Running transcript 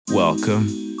Welcome.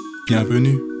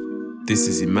 Bienvenue. This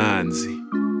is Imanzi.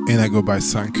 And I go by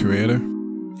Sound Creator.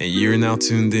 And you're now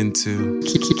tuned into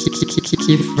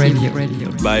Kif Radio,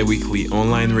 a bi-weekly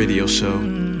online radio show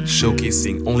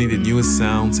showcasing only the newest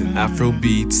sounds in Afro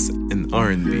beats and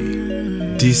R&B.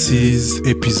 This is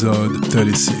episode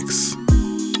 36.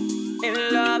 In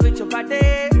love with your body,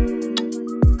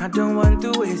 I don't want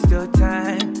to waste your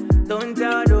time. Don't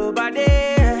tell nobody.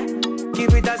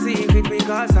 Keep it a secret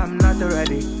because I'm not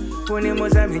ready. When you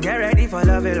must have me, get ready for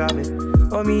love it.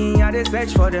 For me, I just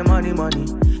search for the money.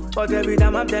 But every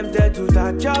time I'm tempted to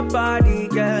touch your body,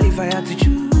 girl. If I had to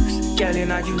choose, girl,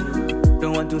 and you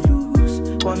don't want to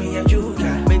lose. For me and you,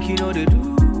 girl, make you know they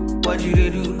do what you they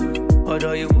do.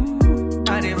 Although you,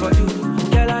 I did for you,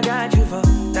 girl, I got you for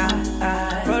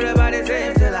that. For everybody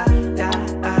same till I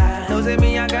die. Don't say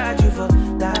me, I got you for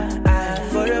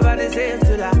that. For everybody same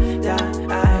till I die.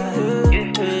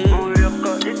 Oh, you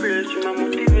got the place, you my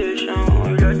motivation. Oh,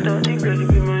 you got the place,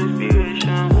 you my inspiration.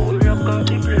 Oh, you got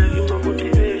the place, you my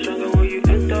motivation. When you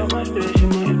enter my space, you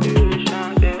my inspiration.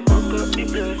 Yeah, I got the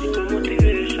place, you my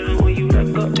motivation. When you got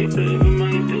the place, you my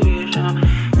inspiration.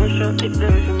 I shot the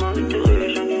place, you my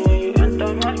motivation. When you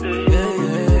enter my space, you my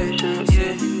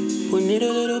motivation. We need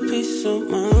a little peace of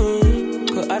mind,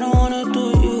 'cause I don't wanna do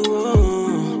you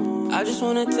wrong. I just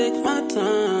wanna take my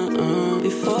time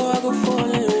before I go fall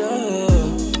in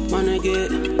love. Wanna get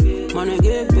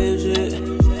busy.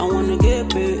 I wanna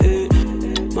get busy.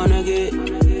 Wanna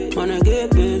get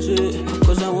busy.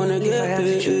 'Cause I wanna get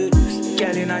busy.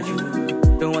 Girl, and you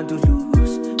don't want to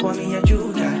lose. For me and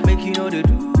you, girl, make you know they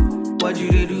do what you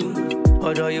they do.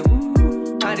 Although you,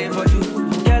 I did for you.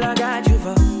 Girl, I got you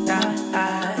for that.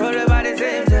 For everybody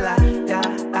same till I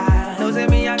die. Don't say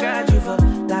me, I got you for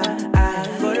that.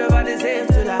 For everybody same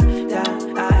till I die.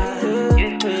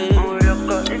 Oh, you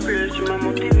got the place, you my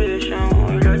motivation.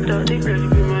 Oh, you got the place,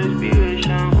 you my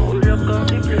inspiration. Oh, you got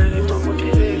the place, you my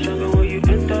motivation. When you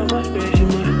enter my space, you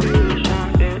my inspiration.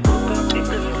 Yeah, I got the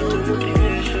place, you my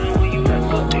motivation. When you got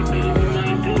the place, you my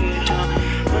inspiration.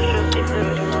 I shot the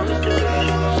place, you my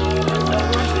motivation. When you enter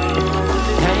my space, you my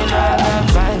motivation. Yeah, you know I got a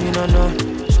vibe, you don't know.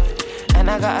 And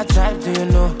I got a type, do you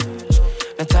know?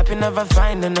 The type you never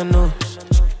find in the news.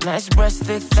 Nice breasts,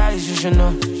 thick thighs, you should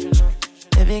know.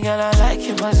 Baby girl, I like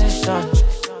your position.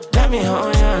 Let me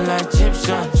hold you like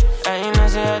Egyptian. I ain't know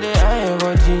say I did higher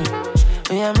body.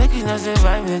 When you make it, not say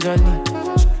vibe with Johnny.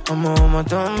 I'm on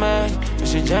don't beg.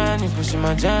 Push your journey, push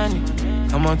my journey.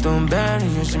 I'm on don't bury,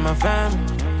 you see my family.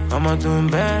 I'm on don't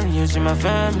bury, you see my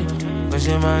family. Push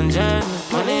my journey.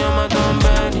 Money on my don't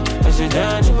bury. Push your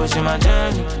journey, push my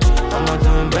journey. I'm on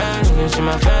don't bury, you see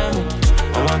my family.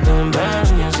 I'm on don't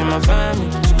bury, you see my family.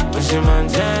 Push my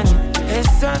journey.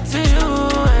 It's up to you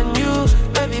and you,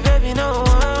 baby, no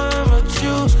one but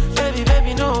you, baby,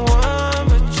 no one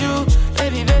but you,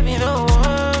 baby, no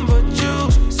one but you.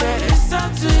 Say it's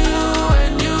up to you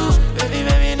and you,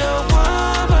 baby, no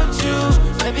one but you,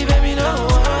 baby, no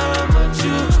one but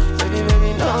you,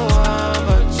 baby, no one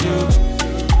but you.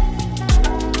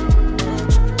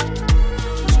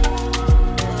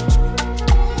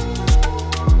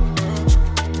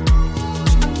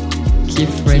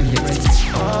 Kif Radio.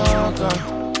 Oh God,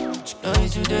 know you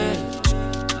today.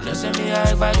 Don't send me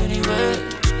act by the way.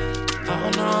 I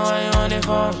don't know why you want it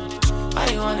for. Why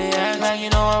you want to act like you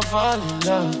know I'm falling in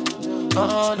love?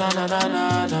 Oh na.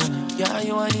 Yeah,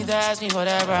 you want to ask me for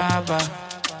that rapper.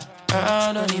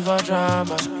 Girl, no need for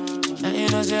drama. And you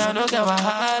know say I don't care about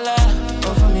holla.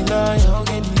 Go for me love, you don't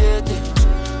get me.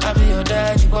 I be your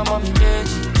daddy, but mommy baby.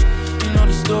 You know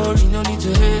the story, no need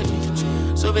to hate me.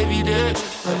 So baby, there,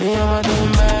 honey, I'm a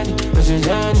doing body. Push your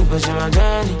journey, push my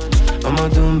journey. I'm a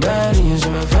doing body, you see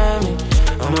my family.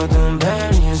 I'm a doing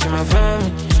body, you see my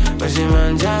family. Push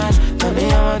my journey, honey,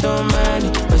 I'm a doing body.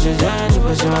 Push your journey,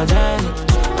 push my journey.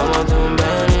 I'm a doing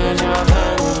body, you see my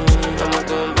family. I'm a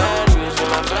doing body, you see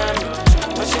my family.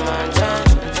 Push my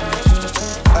journey.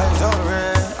 Eyes on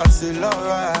red, I'm still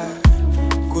alright.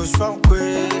 Goes from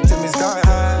quick to me sky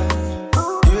high.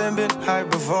 You ain't been high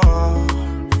before.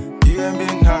 You ain't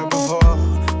been high before.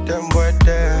 Them boy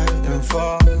there in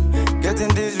fall.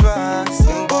 Getting these racks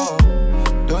in ball.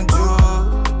 Don't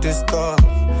you disturb.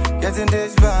 Getting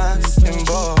these racks in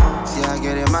ball. See, I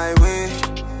get it my way,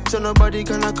 so nobody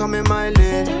gonna come in my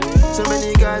lane. So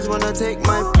many guys wanna take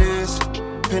my place.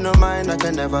 Pay no mind, I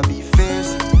can never be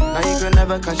faced. Now you can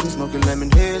never catch me smoking lemon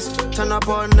haze. Turn up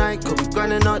all night, could be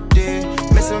grinding all day.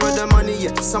 Messing with the money,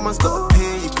 yeah, someone's gotta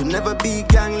pay. You can never be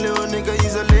gang, little nigga,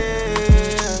 easily.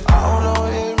 I don't know,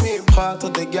 ain't me part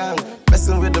of the gang.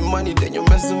 Messing with the money, then you're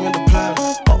messing with the plan.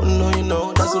 Oh no, you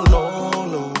know, that's a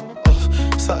no.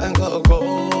 Something gotta go.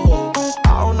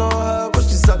 I don't know her, but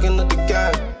she's sucking talking to the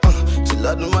gang. She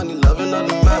love the money, loving all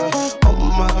the man. On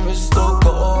my wrist, so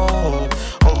gold.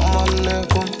 On my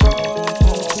neck, on fall.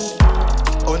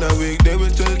 On a weekday, we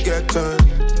still get turned.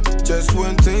 Just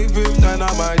one take with 9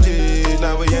 on my G's.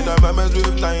 Now we in the members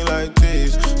with 9 like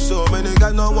this. So many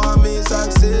guys don't want me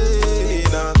succeed.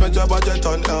 Now spend your budget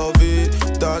on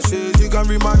LV. That shit, you can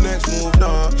read my next move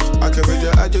now. I can read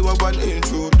your idea of one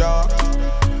intruder.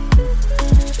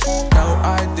 Now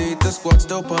I did the squad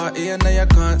still party and now you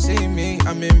can't see me.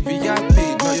 I'm in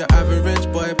VIP, not your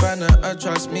average boy banner.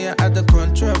 Trust me, I had the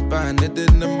contraband, it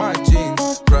in my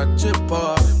jeans. Ratchet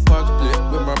park split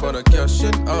with my brother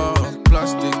cashing off.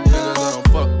 Plastic niggas I don't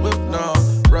fuck with now.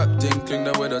 Rap thing cling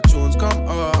the way the tunes come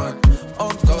on.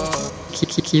 Oh God.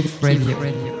 Kiff Radio.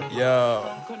 Yo,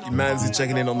 you man's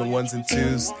checking in on the ones and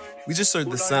twos. We just heard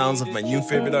the sounds of my new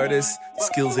favorite artists,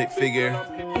 Skills 8 Figure,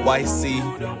 YC,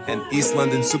 and East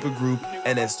London supergroup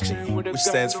NSG, which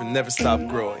stands for Never Stop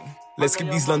Growing. Let's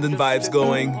keep these London vibes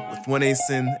going with One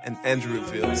Asin and Andrew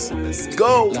Reveals. Let's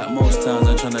go! Like most times,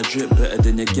 I'm tryna drip better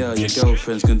than your girl. Your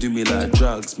girlfriend's gonna do me like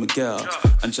drugs, Miguel.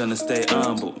 I'm tryna stay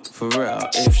humble, for real.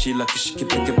 If she lucky, she can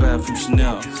pick a bag from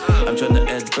Chanel. I'm tryna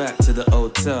head back to the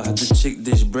hotel. Had this chick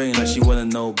dish brain like she won a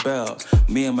Nobel.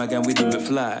 Me and my gang, we do it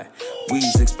fly.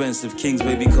 Weed's expensive, kings,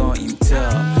 baby, can't you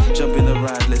tell? Jump in the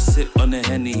ride, let's sip on the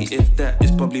Henny. If that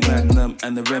is probably Magnum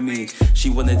and the Remy. She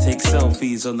wanna take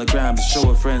selfies on the gram to show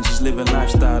her friends she's living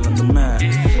lifestyle on the man.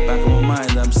 Back in my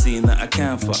mind, I'm seeing that I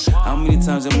can fuck. How many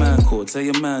times a man called? Tell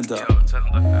your man that.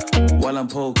 While I'm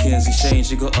poking, she saying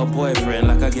she got a boyfriend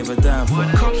like I give a damn for.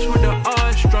 Cups with the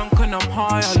eyes, drunk and I'm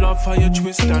high. I love how you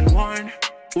twist and whine.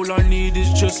 All I need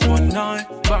is just one night.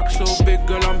 Back so big,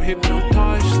 girl, I'm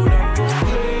hypnotized.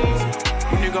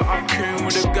 Nigga, I came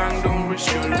with a gang, don't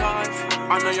risk your life.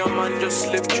 I know your man just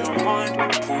slipped your mind.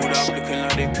 Pulled up looking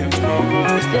like they pimped my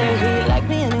ride. You say you like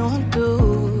me and you want to.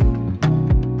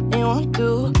 You want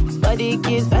to. Body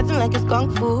keeps fighting like it's kung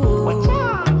fu.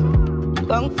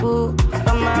 Kung fu.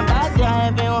 But my bad guy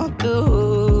if you want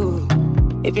to.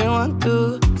 If you want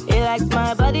to. He likes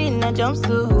my body in a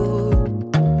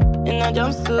jumpsuit. In a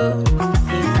jumpsuit.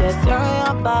 He said turn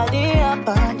your body up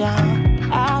and down.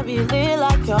 I really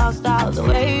like your style. The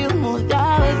way you move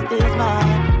that waist is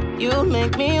mine. You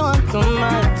make me want to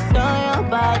mind. Turn your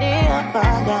body up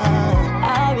and down.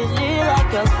 I really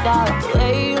like your style. The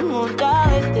way you move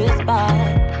that waist is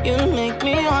fine. You make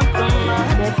me want to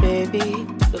mind. Say baby,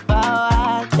 so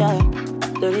power ja.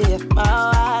 Do you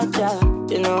power ja?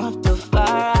 You don't have to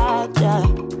fire ja.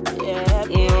 Yeah,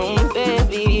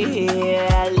 baby,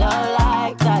 yeah, I love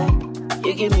like that.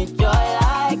 You give me joy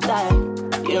like that.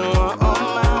 You are on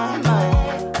my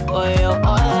mind. Boy, you're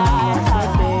all I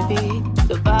have, baby.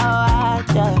 The power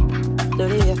ja. Do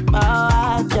you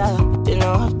power ja? You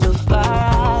don't have to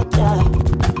fire ja.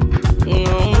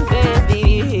 Baby,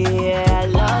 yeah, I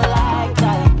love like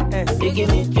that. You give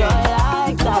me joy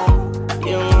like that.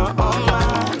 You are on my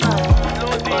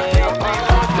mind. Boy, you're all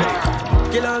I have.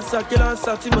 Kill on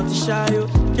sa, Timothy Shayo.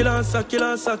 Kill on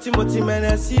sa, Timothy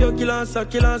Menesio. Kill on sa,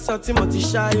 Timothy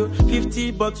Shayo.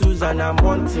 50 bottles and I'm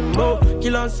wanting more.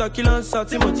 Kill on sa,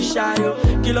 Timothy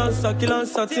Shayo. Kill on sa,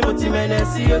 Timothy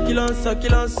Menesio. Kill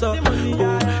on sa,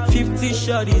 oh, 50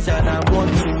 shorties and I'm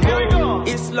wanting more.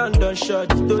 East London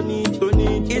shorties, don't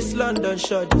need. East London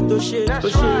shorties, don't shade.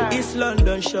 East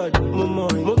London shorties,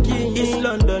 Moki. East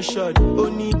London shorties,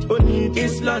 don't need.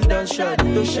 East London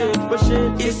shorties, don't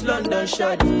shade. East London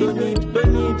shorties, don't need.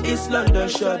 East London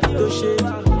shorties, don't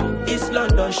shade. East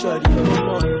London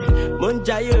shorties,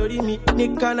 Monjaye ori mi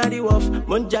ni Canary Wharf.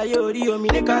 Monjaye ori omi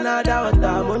ni Canada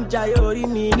water. Monjaye ori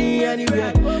mi ni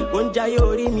anywhere. Monjaye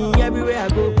ori mi everywhere I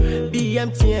go.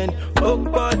 BMTN,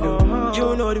 Okpodo,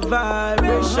 you know the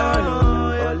vibration.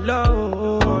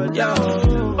 Alone, yeah.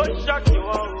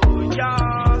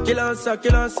 Kill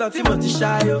on sa, Timothy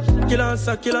Shayo. Kill on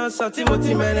sa,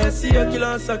 Timothy Menesio. Kill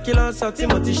on sa,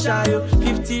 Timothy Shayo.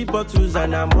 50 bottles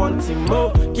and I'm wanting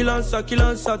more. Kill on sa,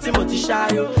 Timothy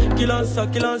Shayo. Kill on sa,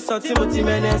 Timothy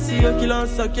Menesio. Kill on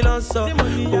sa,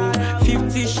 oh,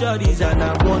 50 shorties and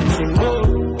I'm wanting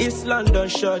more. East London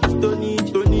shorties, don't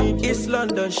need. East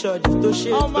London shorties, don't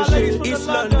shade. East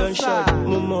London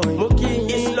shorties, Moki.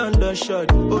 East London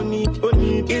shorties, don't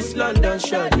need. East London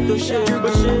shorties, don't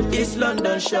shade. East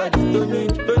London shorties, don't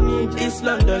need. East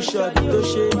London shorties, don't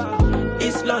shade.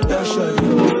 East London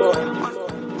shorties.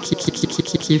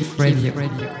 Kiff Radio.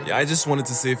 Yeah, I just wanted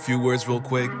to say a few words real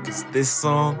quick, because this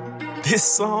song,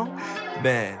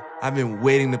 man, I've been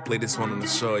waiting to play this one on the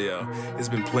show, yo. It's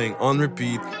been playing on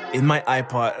repeat in my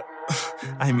iPod,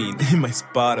 in my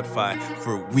Spotify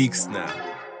for weeks now.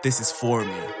 This is For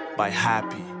Me by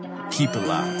Happy. Keep it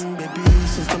locked. Baby,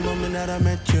 so since the moment that I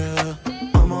met you.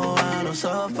 I'm around on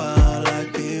so far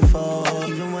like before.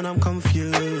 Even when I'm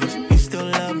confused, you still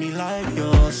love me like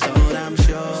you're so damn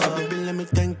sure. So baby, let me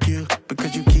thank you,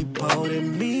 because you keep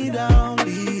holding me down,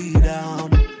 me down.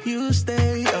 You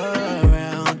stay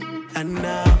around, and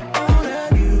now all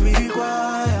that you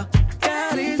require,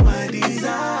 that is my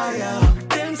desire.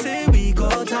 Them say we go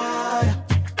tired,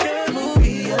 never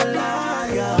be a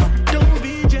liar. Don't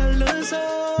be jealous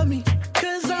of me,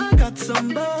 cause I got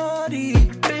somebody.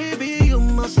 Baby, you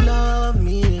must love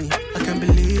me. I can't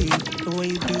believe the way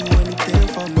you do anything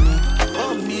for me.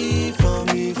 For me, for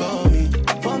me, for me.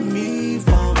 For me,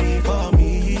 for me, for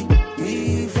me.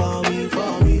 Me, for me,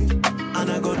 for me. And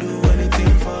I go do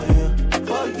anything for you.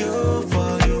 For you,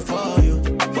 for you, for you.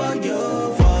 For you,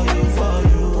 for you, for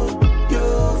you. You,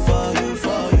 for you,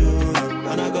 for you.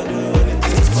 And I go do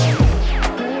anything for you.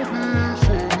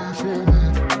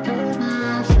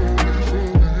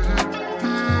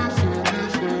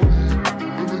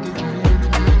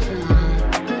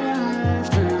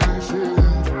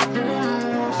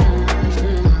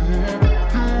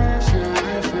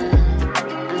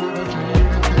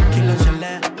 Kilo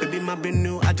chalet, baby, my been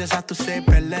new. I just have to say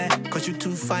Pele. Cause you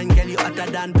too fine, girl, you other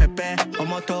than Pepe.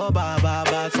 I'm a to ba ba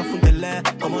ba, so from the left.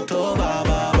 I'm a to ba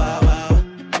ba ba ba.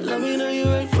 Let me know you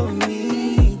right for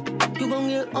me. You gon'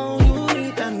 get all you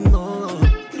need and more.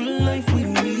 You life with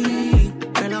me,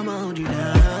 and I'm out you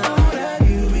now. All that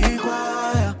you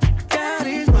require, that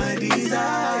is my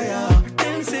desire.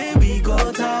 Them say we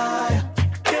go tired,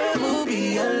 never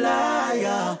be a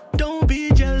liar. Don't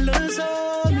be jealous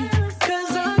of me,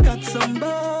 cause I got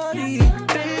somebody.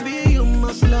 Baby, you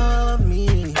must love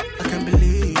me. I can't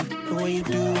believe the way you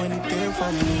do anything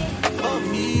for me. For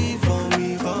me, for me,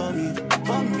 for me.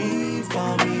 For me,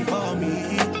 for me, for me.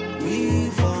 Me,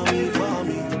 for me, for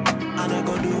me. And I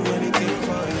go do anything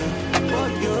for you. For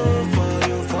you, for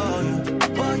you, for you.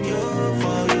 For you,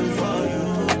 for you, for you.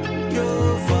 You,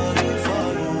 for you, for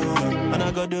you. And I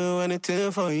go do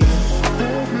anything for you.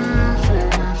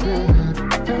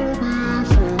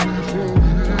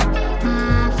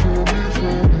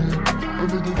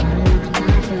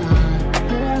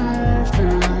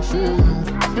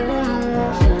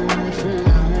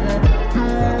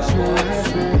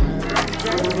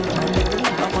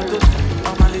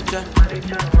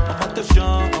 I'm to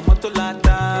show, I'm to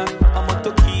lata, I'm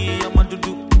to key, I'm to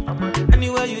do.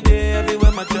 Anywhere you there,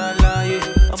 everywhere my chala, yeah.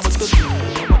 I'm to do,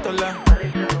 I'm to la,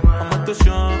 I'm to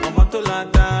show, I'm to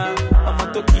lata,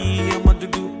 I'm to key, I'm to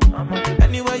do.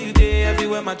 Anywhere you there,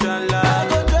 everywhere my chala. I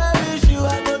go cherish you,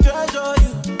 I go treasure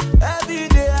you. Every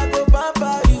day I go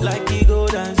pamper you. Like he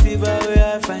gold and silver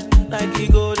where I find, like he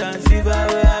gold and silver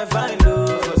where I find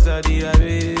love for Saudi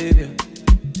Arabia,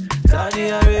 Saudi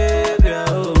Arabia,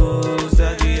 oh.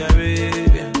 Saudi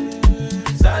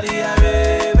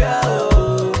Arabia,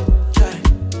 oh. Try.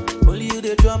 Only you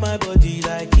they draw my body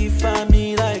like if I'm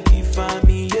me, yeah.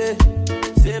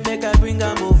 Say make I bring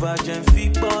them over, Jen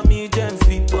feet for me,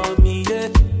 yeah.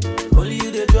 Only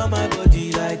you they draw my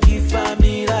body like if I'm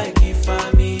me,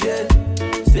 yeah.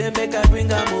 Say make I bring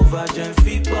them over, Jen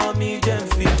feet for me, yeah.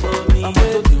 I'm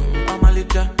to do, I'm a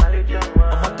licha,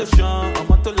 I'm to show,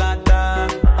 I'm to lata,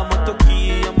 I'm to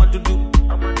key, I'm to do.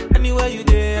 Anywhere you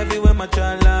there, everywhere my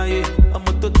chala, yeah. I'm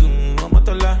to do, I'm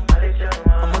to la,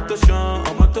 I'm to show,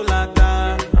 I'm to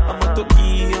lata, I'm to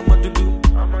key, I'm to do.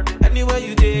 Anywhere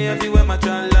you there, everywhere my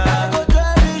chala. I go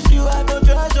cherish you, I go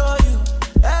treasure you.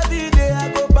 Every day I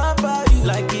go pamper you.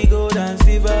 Like he gold and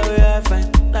silver where I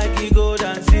find, like he gold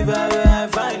and silver where I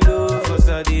find love for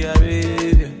Saudi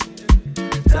Arabia,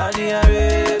 Saudi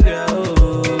Arabia,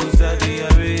 oh, Saudi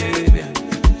Arabia,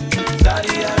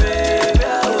 Saudi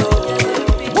Arabia,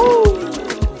 oh.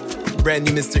 Brand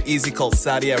new Mr. Easy called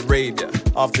Saudi Arabia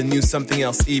off the new Something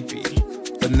Else EP.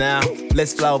 But now,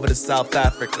 let's fly over to South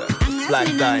Africa with Black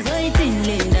Diamond.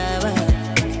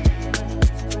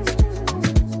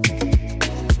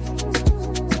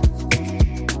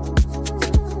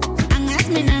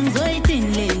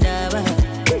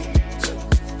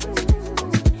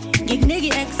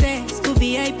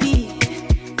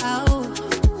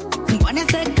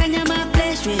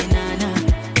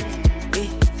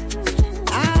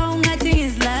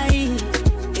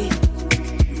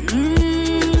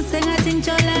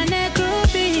 Chola ne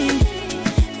groupie,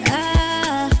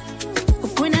 ah,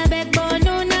 ufuna backbone.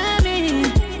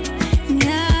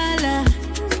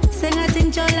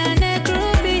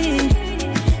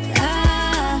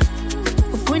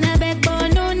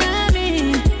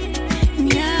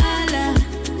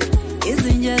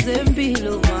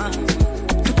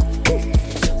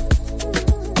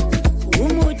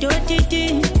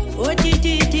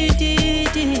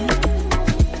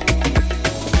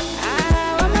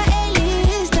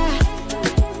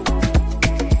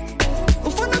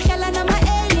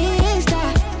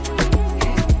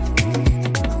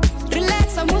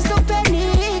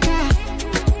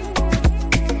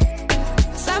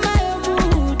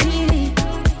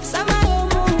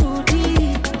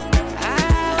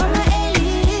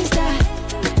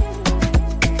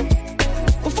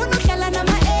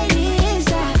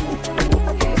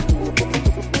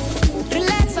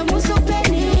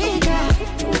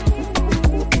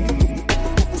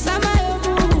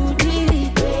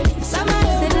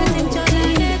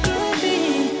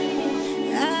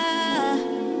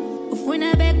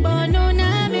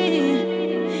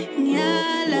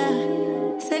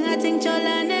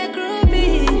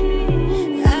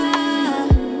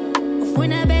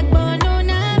 Una beg bono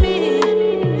na me.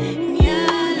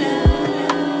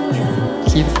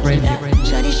 Keep ready.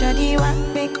 Shawty, shawty, wa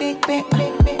big, big, big.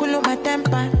 Cool my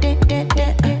temper, de.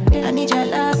 I need your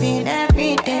loving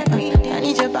every day. I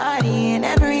need your body in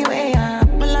every way.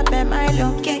 Pull up at my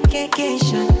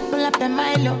location. Pull up at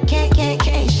my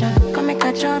location. Come make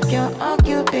I drop your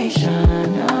occupation.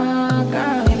 Oh,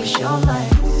 girl, baby, show my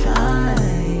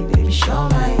side. Baby, show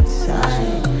my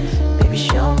side. Baby,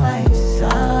 show my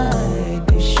side.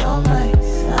 Baby, show my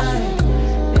side.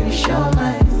 Baby, show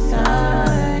my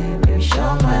side. Baby,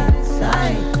 show my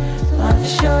side. I'll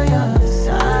show your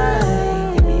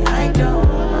side. Baby, I don't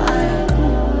mind.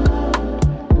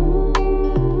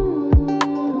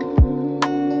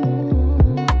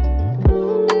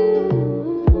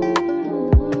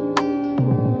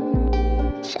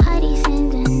 Shawty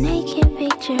send a naked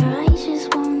picture. I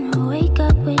just wanna wake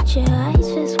up with you. I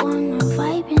just wanna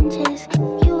vibe and just.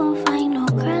 You won't find no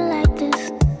girl like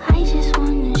this. I just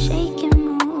wanna shake and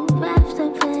move. After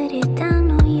put it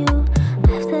down on you.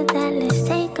 After that, let's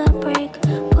take a break.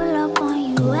 Pull up on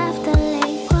you after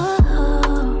late.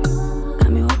 Whoa. Got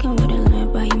me walking with a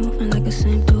limp, but you moving like a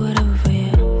simp. Do whatever for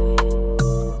you.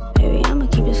 Baby, I'ma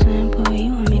keep it simple.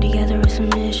 You and me together is a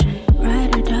mission.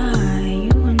 Ride or die,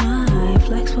 you and I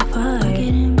flex for five.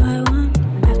 Get in by one.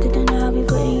 After dinner, I'll be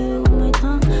putting you on my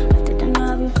tongue. After dinner,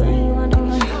 I'll be putting you under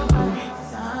my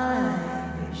Side,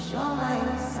 baby, show my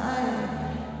side.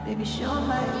 Baby, show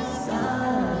my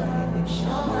side. Baby,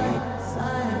 show my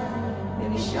side.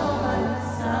 Baby, show my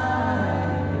side.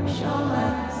 Baby, show my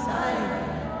side.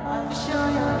 I'll show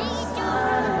your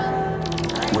side.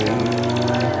 Oui.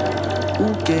 Où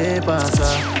qu'est passé?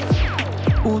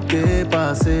 Où t'es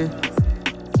passé?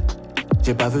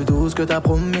 J'ai pas vu tout ce que t'as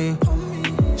promis.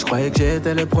 Je croyais que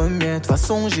j'étais le premier. De toute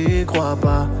façon j'y crois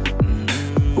pas.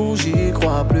 Ou j'y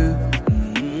crois plus.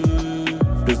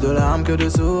 Plus de larmes que de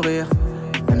sourires.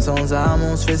 Même sans âme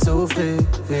on se fait souffrir.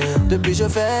 Depuis je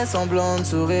fais semblant de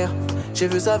sourire. J'ai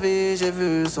vu sa vie, j'ai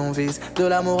vu son vice. De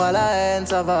l'amour à la haine,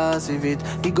 ça va si vite.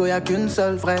 Igo, y'a qu'une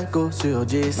seule vraie go sur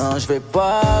 10. Non, je vais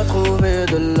pas trouver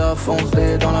de love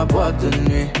foncé dans la boîte de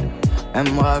nuit. Elle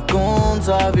me raconte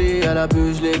sa vie, à la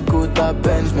bu, je l'écoute à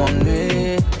peine, je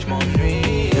m'ennuie.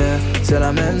 Yeah. C'est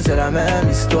la même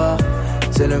histoire.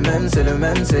 C'est le même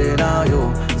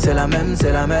scénario. C'est la même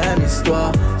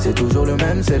histoire. C'est toujours le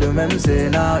même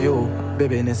scénario.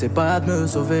 Bébé, n'essaie pas de me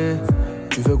sauver.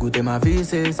 Tu veux goûter ma vie,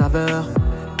 ses saveurs.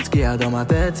 Ce qu'il y a dans ma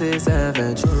tête, c'est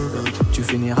savage. Tu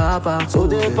finiras par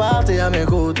sauter. Au départ, t'es à mes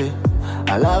côtés.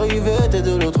 À l'arrivée, t'es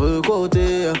de l'autre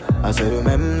côté. Ah, c'est le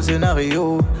même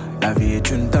scénario. La vie est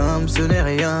une timbre, ce n'est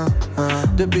rien.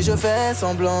 Depuis, je fais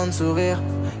semblant de sourire.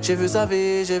 J'ai vu sa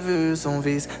vie, j'ai vu son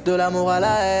vice. De l'amour à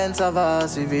la haine, ça va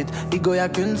si vite. Igo, y'a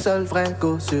qu'une seule vraie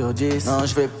go sur 10. Non,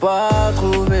 je vais pas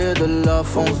trouver de love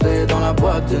foncé dans la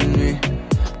boîte de nuit.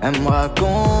 Elle me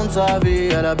raconte sa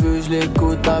vie, à la bu, je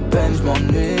l'écoute à peine, je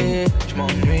m'ennuie.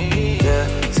 Yeah.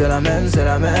 C'est la même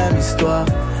histoire.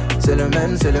 C'est le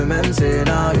même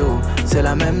scénario. C'est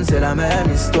la même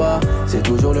histoire. C'est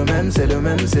toujours le même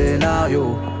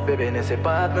scénario. Bébé, n'essaie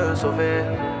pas de me sauver.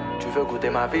 Tu veux goûter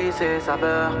ma vie, ses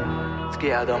saveurs. Ce qu'il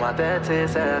y a dans ma tête, c'est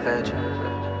savage.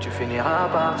 Tu finiras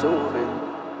par sauver.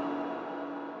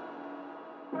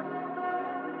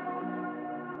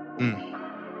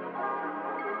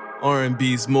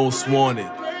 R&B's most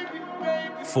wanted.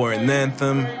 For an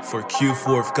anthem for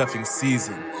Q4 cuffing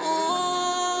season.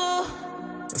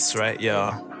 That's right,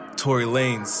 y'all. Tory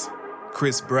Lanez,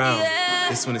 Chris Brown.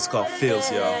 This one is called Feels,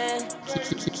 y'all.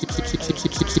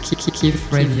 Keep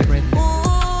ready.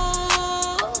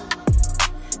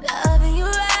 Loving you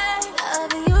right,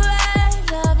 loving you right,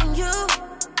 loving you.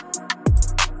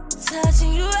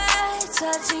 Touching you right,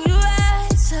 touching you right,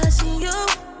 touching you.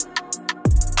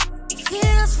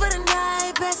 Feels for the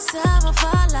night, best time of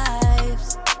our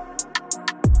lives.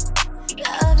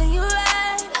 Loving you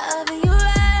right, loving you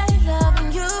right,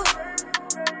 loving you.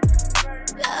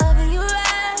 Loving you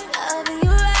right, loving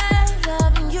you right,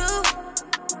 loving you.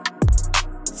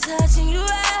 Touching you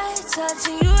right,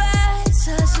 touching you right,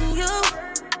 touching you.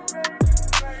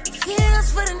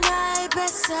 Feels for the night,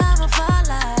 best time of our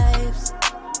lives.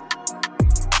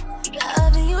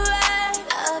 Loving you right,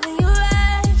 loving you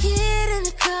right. Hid in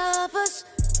the covers,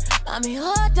 let me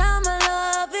hold down my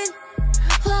loving.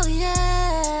 Oh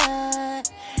yeah,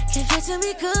 can't get to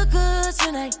me good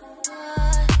tonight.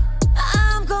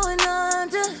 I'm going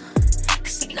under,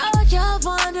 'cause I know you're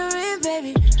wondering,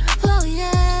 baby. Oh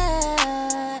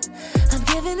yeah, I'm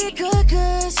giving it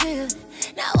good shit.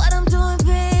 Now what I'm doing,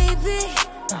 baby,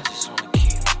 I just wanna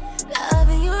keep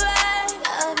loving you right,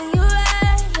 loving you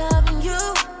right, loving you.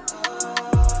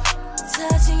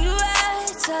 Touching you right,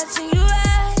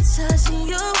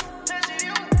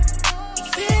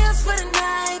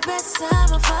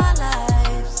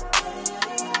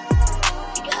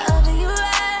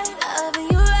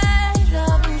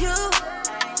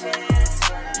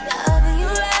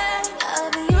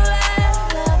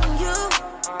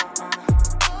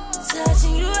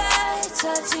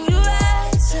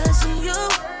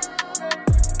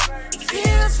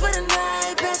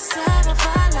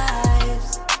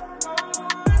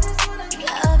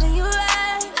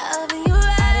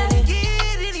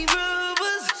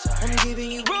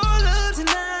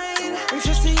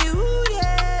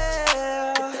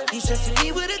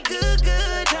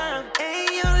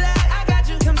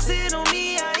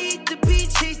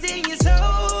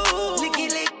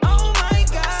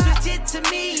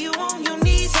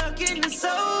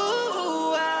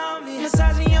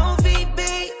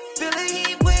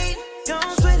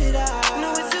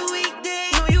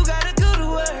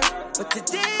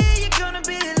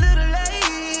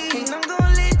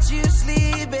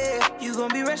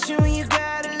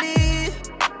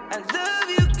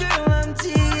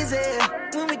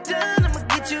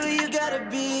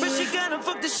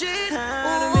 fuck the shit out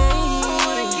Out of of me. me. I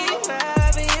wanna keep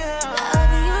loving you.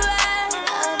 Loving you right,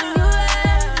 loving you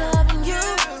right, loving you.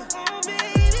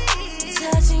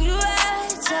 Touching you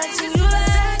right, touching you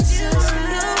right, touching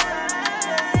you.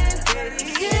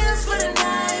 Feels for the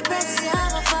night, best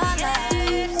time of our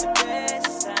lives.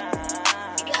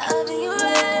 Loving you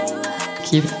right.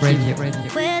 Keep Radio.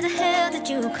 Where the hell did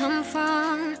you come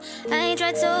from? I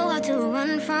tried so hard to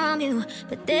run from you,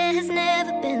 but there has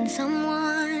never been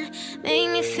someone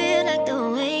make me feel like the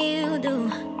way you do.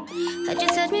 How'd you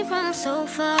touch me from so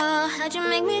far? How'd you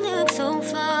make me look so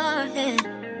far ahead?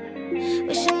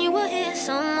 Wishing you were here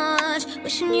so much,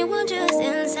 wishing you were just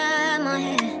inside my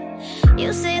head.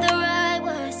 You say the right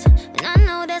words, and I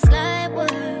know that's light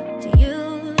work to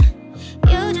you.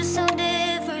 You're just so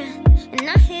different, and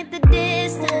I hate the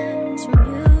distance from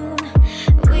you.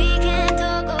 We can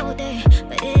talk all day,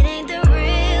 but it ain't the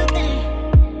real thing.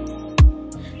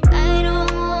 I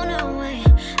don't wanna wait,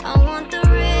 I want the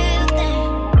real thing.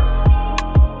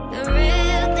 The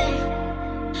real thing,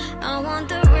 I want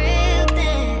the real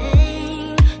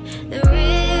thing. The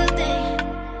real thing,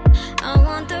 I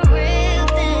want the real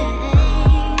thing.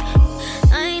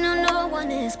 I know no one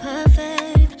is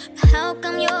perfect, but how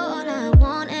come you're all I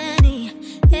want and need?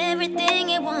 Everything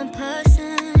in one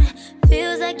person,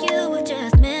 feels like you were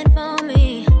just meant for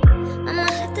me. I'ma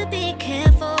have to be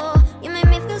careful, you make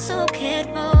me feel so cared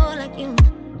for, like you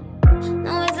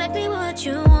know exactly what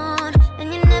you want,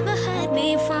 and you never hide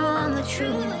me from the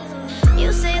truth.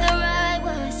 You say the right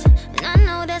words, and I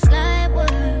know that's light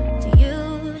work to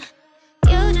you.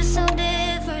 You're just so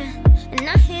different, and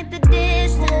I hate the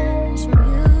distance from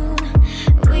you.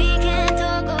 We can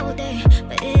talk all day,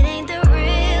 but it ain't the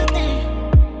real thing.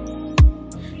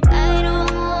 I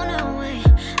don't wanna wait,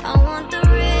 I want the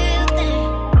real thing.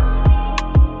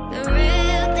 The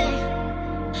real thing,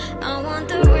 I want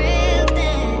the real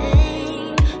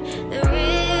thing. The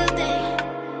real thing,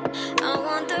 I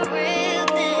want the real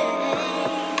thing.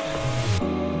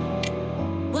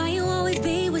 Why you always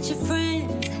be with your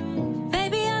friends?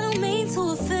 Baby, I don't mean to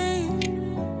offend.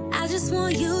 I just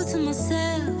want you to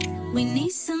myself. We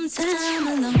need some time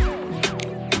alone.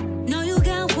 Know you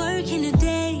got work in the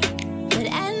day, but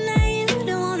at night you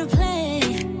don't wanna play.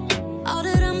 All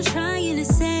that I'm trying to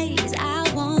say is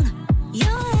I want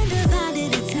your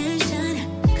undivided attention.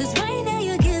 'Cause right now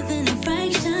you're giving a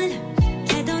fraction.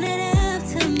 That don't add up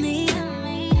to me.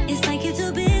 It's like you're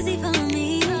too busy for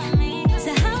me.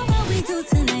 So how about we do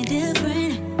tonight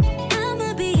different?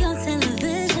 I'ma be your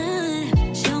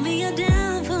television. Show me you're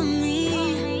down for me.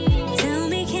 Tell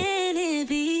me, can it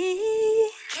be?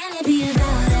 Can it be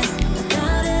about us?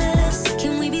 About us?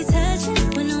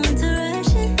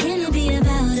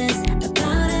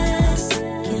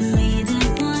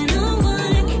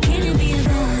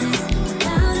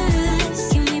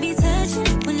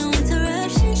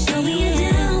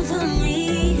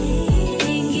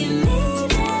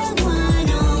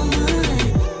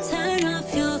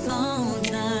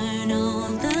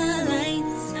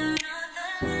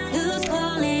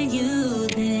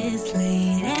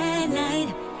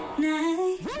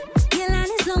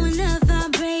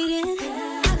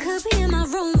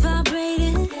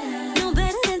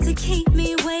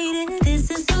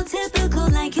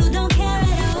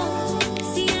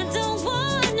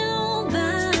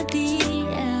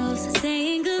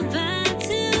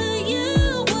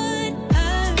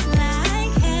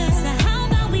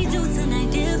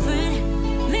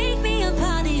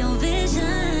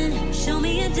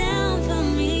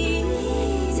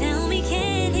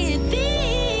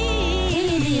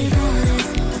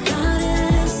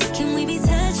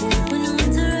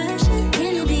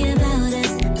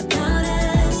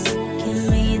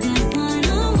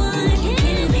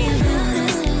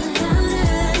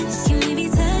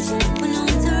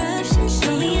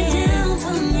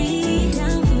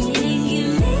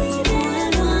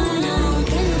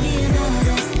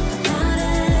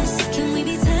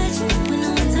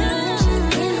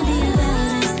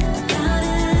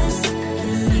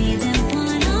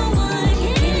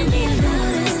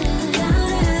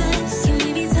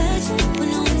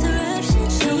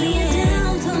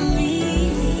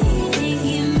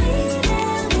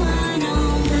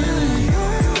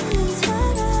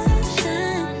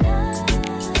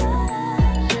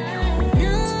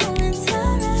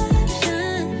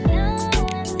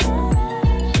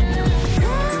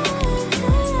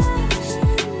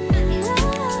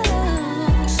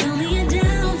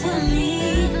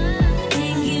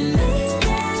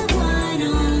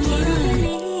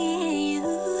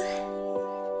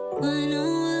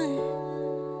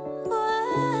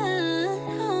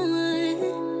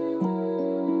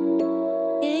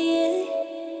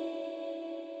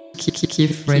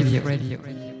 Kif Radio.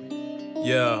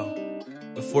 Yo,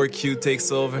 before Q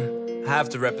takes over, I have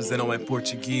to represent all my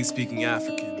Portuguese-speaking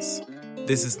Africans.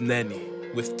 This is Nenny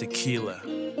with Tequila.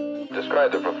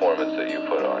 Describe the performance that you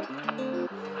put on.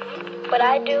 What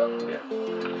I do? Yeah.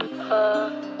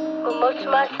 Well, most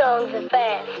of my songs are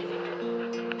fast.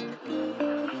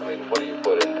 I mean, what do you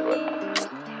put into it?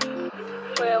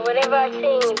 Well, whenever I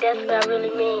sing, that's what I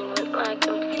really mean. Like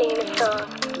I'm singing a song.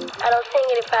 I don't sing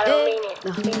it if I don't mean it.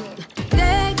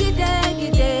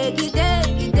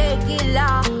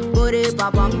 Tequila, bore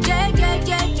babam, yeah.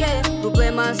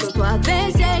 Problema são tua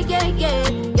vez, yeah.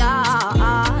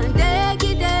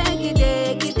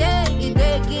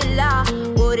 Tequila,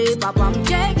 bore babam,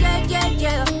 yeah.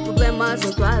 Problema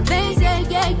são tua vez, yeah.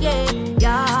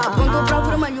 Apontou para o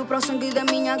vermelho, para o sangue da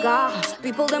minha garra.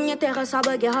 People da minha terra sabe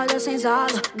a guerra da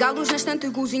senzala. Galos na estante,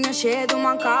 cozinha cheia de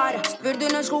uma cara.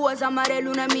 Verde nas ruas,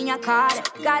 amarelo na minha cara.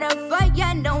 Cara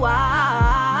feia não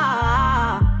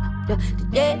há.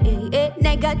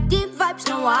 Negative vibes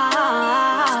não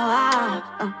há.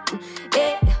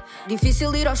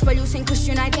 Difícil ir ao espelho sem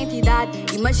questionar a identidade.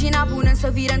 Imagina a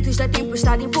bonança vir antes da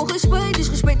tempestade. Impor respeito,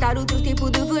 desrespeitar outro tipo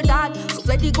de verdade.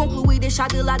 Refletir, concluir, deixar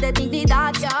de lado a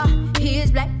dignidade. He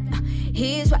is black,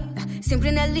 he is white.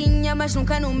 Sempre na linha, mas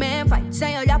nunca no man fight.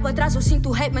 Sem olhar para trás eu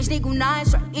sinto hate, mas digo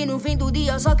nice right. E no fim do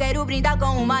dia eu só quero brindar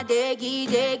com uma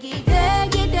tequila.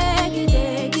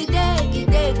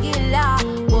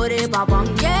 Bore babam,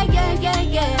 yeah.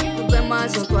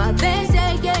 Problemas são tua vez,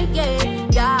 yeah.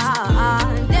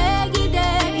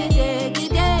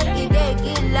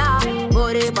 Tequila,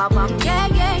 bore babam, yeah.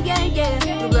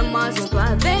 Problemas são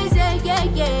tua vez, yeah.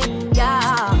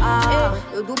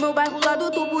 Eu do meu bairro lá do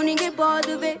topo ninguém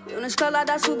pode ver. Eu na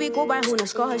escalada subi com o bairro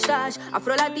nas costas.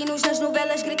 Afro-latinos nas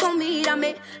novelas gritam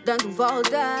mira-me, dando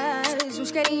voltas. Uns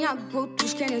querem água,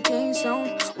 outros querem atenção.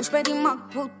 Uns pedem mago,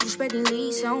 outros pedem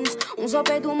lição. Uns ao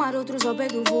pé do mar, outros ao pé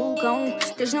do vulcão.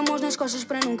 Três na mãos nas costas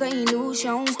para não cair no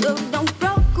chão. Eu não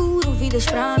procuro vidas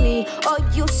pra mim. Oh,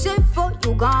 you say for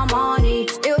you got money.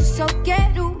 Eu só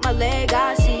quero uma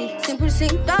legacy.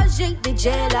 100% da gente de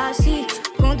jealousy.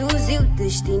 Conduzir o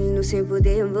destino sem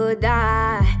poder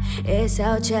mudar. Esse é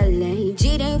o challenge.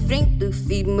 Ir em frente do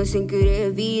firme sem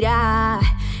querer virar.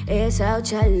 Esse é o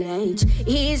challenge.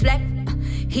 He's black,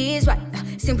 he's white.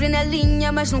 Sempre na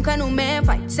linha, mas nunca no man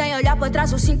fight. Sem olhar para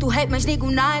trás eu sinto hate, mas digo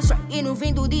nice right. E no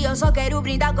fim do dia eu só quero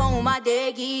brindar com uma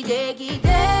tequila.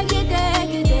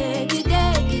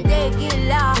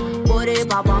 Bore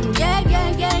babam, yeah.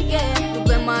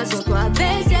 Problemas são tua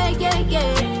vez, yeah.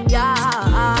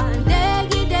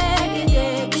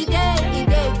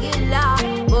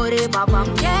 Bore babam,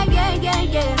 yeah.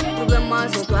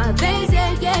 Problemas são tua vez,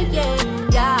 yeah.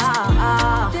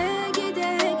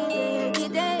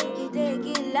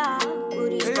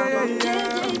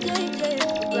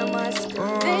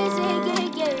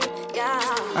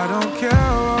 I don't care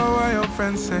what your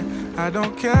friends say. I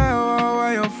don't care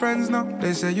what your friends know.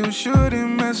 They say you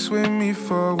shouldn't mess with me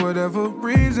for whatever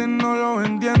reason. No lo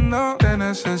entiendo. Te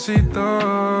necesito.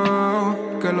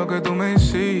 Que lo que tú me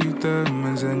hiciste me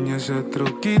enseñes ese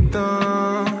truquito.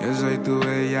 Yo soy tu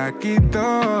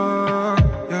bellaquito.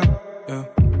 Yeah.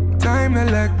 Time to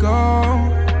let go.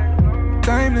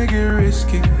 Time to get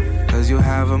risky. Cause you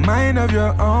have a mind of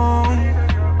your own.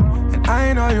 And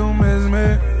I know you miss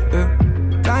me. Yeah.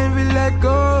 Time to let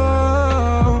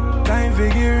go. Time to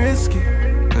get risky.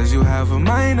 Cause you have a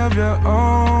mind of your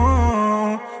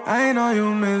own. I know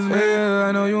you miss me. Yeah,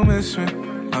 I know you miss me.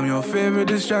 I'm your favorite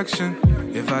distraction.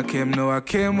 If I came, no, I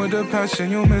came with a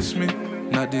passion. You miss me.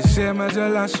 Not the same as the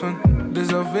last one. There's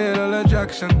a fatal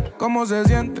attraction. ¿Cómo se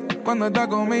siente cuando está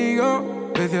conmigo?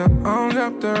 With your arms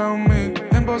wrapped around me.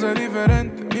 En pose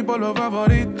diferente, mi polo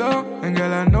favorito. And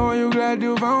girl, I know you glad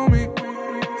you found me.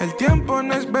 El tiempo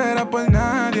no espera por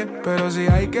nadie, pero si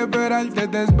hay que esperarte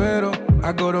te espero.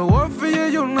 I go to war for you,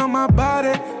 you know my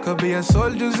body. Could be a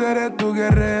soldier, seré tu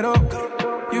guerrero.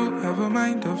 You have a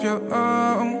mind of your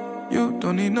own. You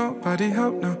don't need nobody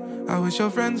help now. I wish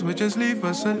your friends would just leave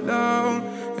us alone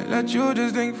and let you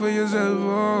just think for yourself.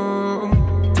 Oh,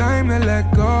 time to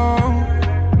let go.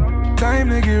 Time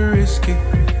to get risky.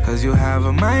 Cause you have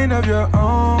a mind of your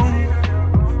own.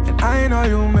 And I know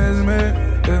you miss me.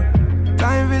 Yeah.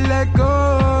 Time to let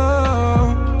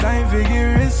go. Time to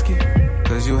get risky.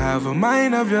 Cause you have a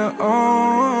mind of your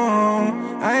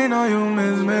own. I know you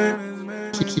miss me.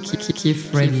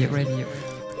 Kif Radio.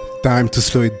 Time to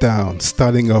slow it down,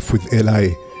 starting off with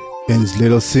L.I. and his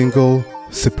little single,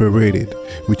 Separated,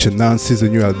 which announces a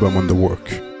new album on the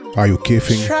work. Are you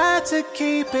kiffing? Try to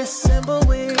keep it simple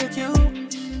with you,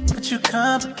 but you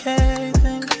complicate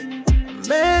things.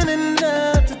 man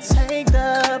enough to take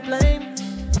the blame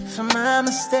for my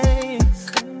mistakes.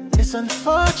 It's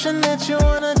unfortunate you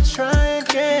wanna try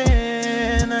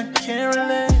again. I can't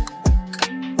relate.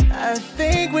 I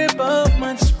think we're both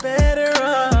much better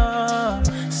off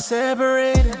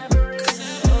separated.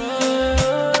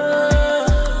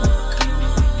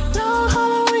 No,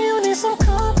 holla when you need some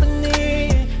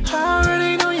company. I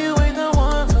already know you ain't the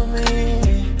one for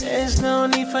me. There's no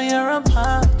need for your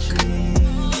apologies.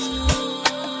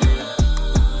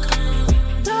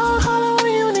 No, holla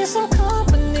when you need some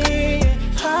company.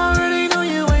 I already know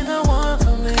you ain't the one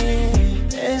for me.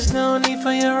 There's no need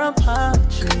for your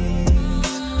apologies.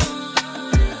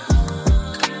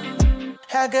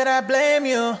 How could I blame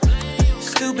you?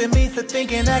 Stupid me for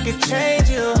thinking I could change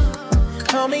you.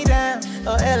 Hold me down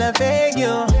or elevate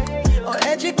you, or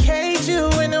educate you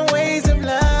in the ways of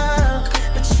love.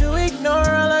 But you ignore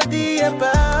all of the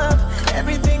above.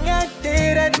 Everything I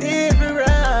did for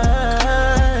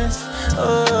us.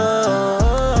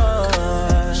 Oh,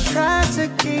 try to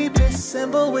keep it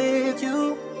simple with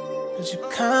you, but you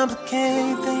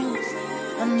complicate things.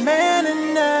 I'm man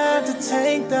enough to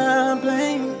take the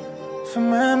blame for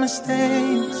my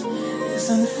mistakes. It's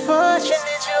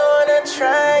unfortunate you wanna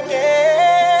try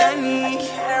again. I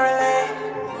can't relate.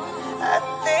 I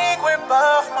think we're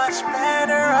both much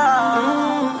better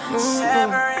off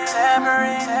separate.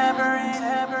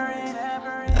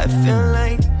 I feel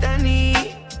like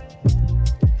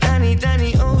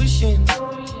Danny Ocean,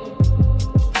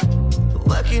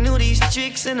 walking all these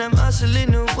chicks and I'm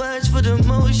hustling the words for the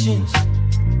motions.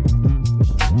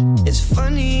 It's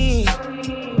funny,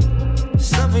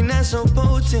 something that's so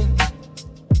potent.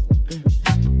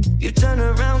 You turn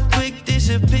around quick,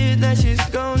 disappear, that shit's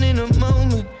gone in a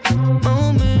moment.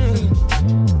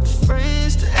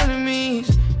 Friends to enemies,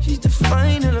 she's the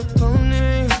final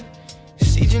opponent.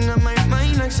 Sieging on my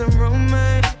mind like some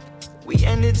romance. We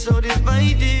ended so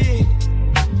divided,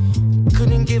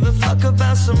 couldn't give a fuck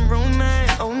about some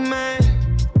romance. Oh man,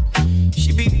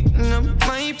 she be f***ing up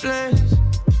my plans.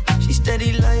 She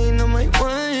steady lying on my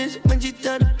words. When she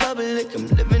tell the public I'm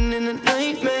living in a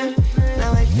nightmare.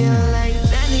 Now I feel like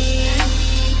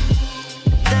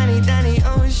Danny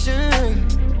Ocean,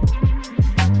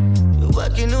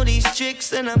 working all these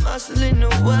chicks and I'm hustling the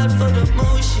world for the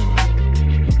motion.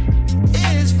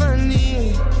 It's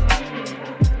funny,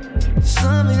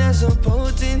 something that's so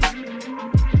potent.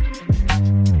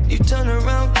 You turn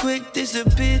around quick,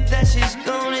 disappear, that shit's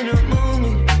gone in a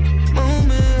moment.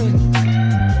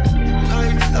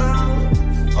 Lights out,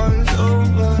 fun's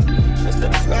over. That's the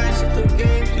price of the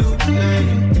game you play.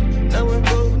 Now we're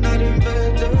both not in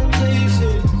better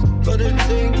places. Gotta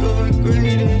think of a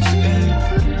great escape.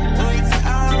 Lights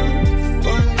out,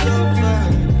 fun's over.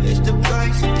 It's the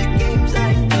price of the games I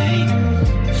play.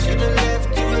 Should've left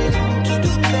you alone to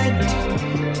do better.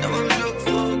 Now I'm looking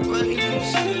for a great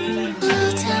escape.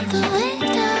 Roll down the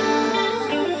window,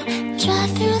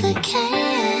 drive through the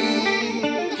canyon.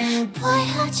 Boy,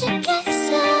 how'd you get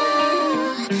so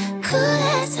cool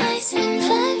as ice in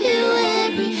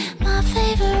February? My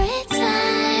favorite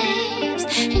times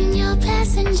in your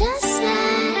passenger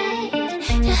side.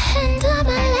 Your hand on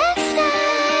my left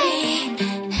thigh,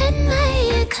 and now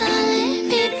you're calling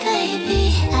me baby.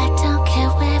 I don't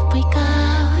care where we go,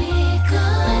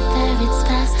 whether it's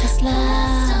fast or slow.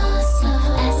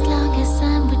 As long as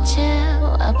I'm with you,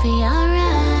 I'll be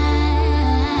alright.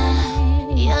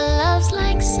 Your love's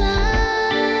like sunshine.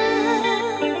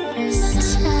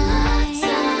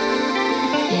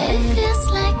 Yeah, it feels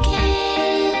like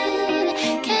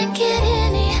it can't get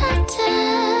any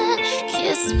hotter.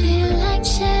 Kiss me like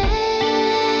cherry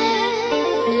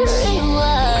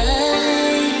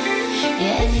wine.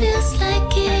 Yeah, it feels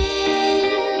like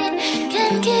it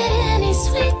can't get any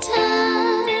sweeter.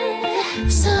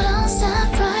 So don't stop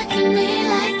rocking me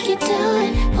like you do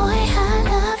it. Boy, I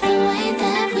love the way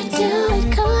that we do it.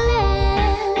 Cool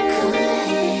it,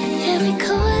 yeah, we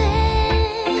cool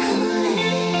it.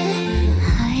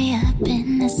 High up in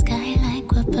the sky like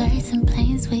we're birds and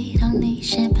planes. We don't need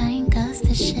champagne 'cause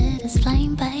the shit is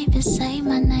flame. Baby, say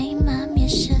my name, I'm your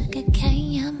sugar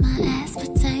cane. You're my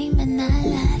aspartame and I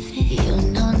love it. You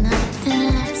know nothing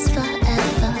lasts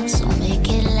forever, so make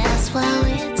it last while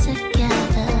we're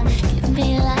together. Give me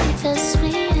life, the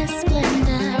sweetest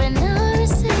splendor, and I'll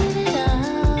receive it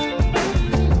all.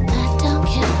 I don't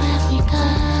care where we go,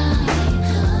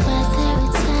 whether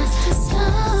it's fast or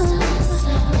slow.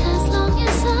 As long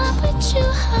as I'm with you,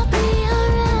 I'll be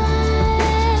alright.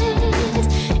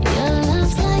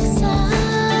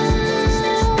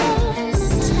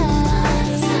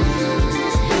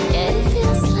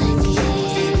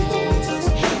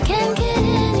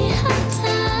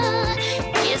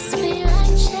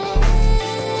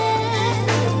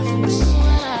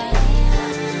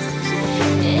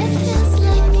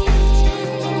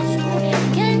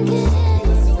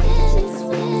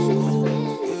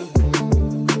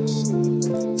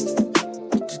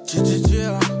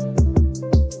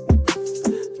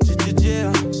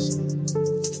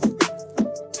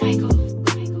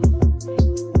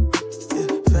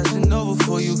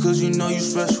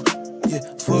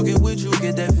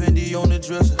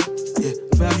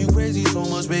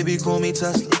 me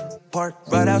Tesla. Park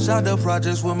right outside the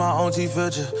projects with my own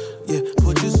T-Filter. Yeah,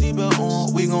 put your seatbelt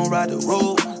on, we gon' ride the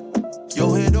road.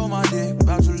 Your head on my dick,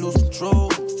 about to lose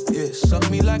control. Yeah, suck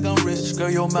me like I'm rich, girl,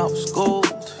 your mouth is gold.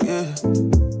 Yeah.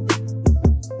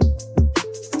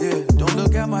 Yeah, don't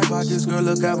look at my pockets, girl,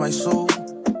 look at my soul.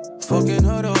 Fucking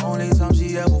her the only time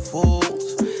she ever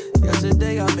folds.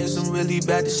 Yesterday I made some really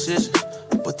bad decisions,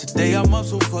 but today I'm up,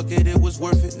 so fuck it, it was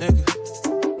worth it, nigga.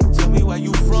 Tell me why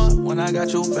you front when I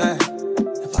got your back.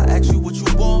 If I ask you what you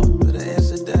want, better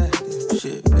answer that. Yeah,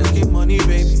 shit, let's get money,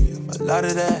 baby, a lot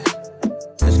of that.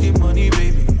 Let's get money,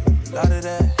 baby, a lot of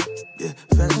that. Yeah,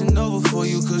 fashion over for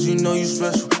you, cause you know you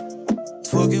special.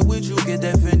 Fuck it with you, get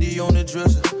that Fendi on the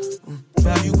dresser.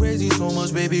 Drive you crazy so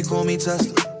much, baby, call me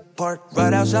Tesla. Park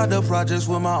right outside the projects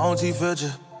with my own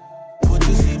T-Filter. Put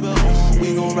your seatbelt on,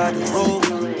 we gon' ride the road.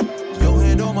 Your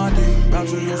hand on my dick, about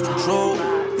to lose control.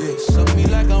 Yeah, suck me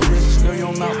like I'm rich, girl,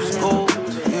 your mouth is gold.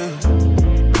 Yeah.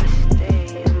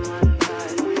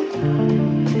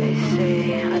 They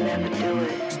say I never do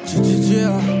it.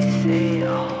 Yeah. They say a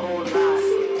whole lot.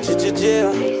 Yeah.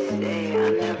 They say I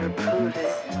never prove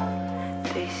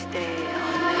it. They stay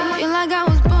on. Feel like I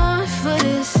was born for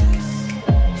this.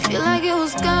 Feel like it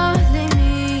was God in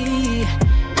me.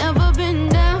 Never been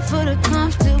down for the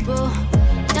comfortable.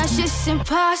 That shit's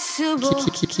impossible.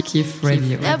 Kiff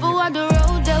Radio. Never walked the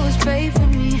road that was paved for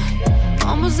me.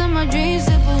 Almost in my dreams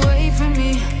slip away from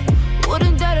me.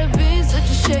 Wouldn't that have been such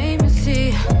a shame to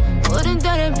see? Wouldn't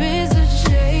that have been such a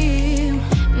shame?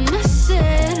 And I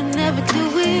said I'd never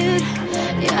do it.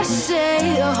 Yeah, I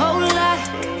say a whole lot.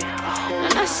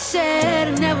 And I said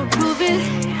I'd never prove it.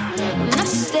 And I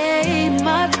stay in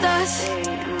my thoughts.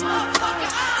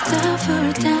 Down for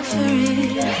it, down for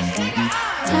it.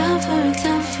 Down for it,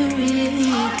 down for it.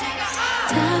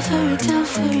 Down for it, down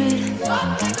for it.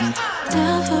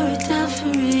 Down for it, down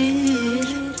for it.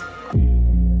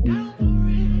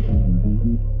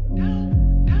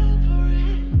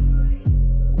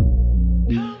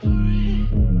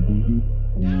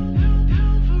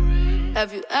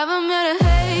 Have you ever met a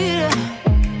hater?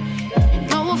 You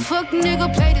know a fuck nigga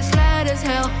played it slide as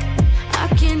hell. I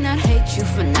cannot hate you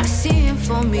for not seeing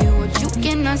for me what you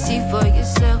cannot see for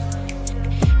yourself.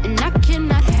 And I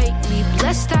cannot hate me,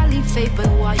 blessed I leave favor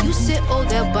while you sit all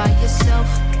there by yourself.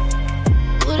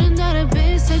 Wouldn't that have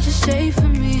been such a shame for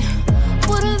me?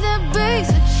 Wouldn't that be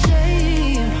such a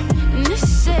shame? And they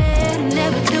said I'd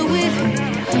never do it.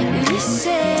 And they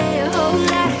said a whole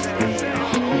lot.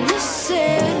 And they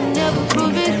said I'd never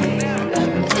prove it.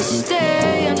 They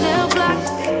stay on their block.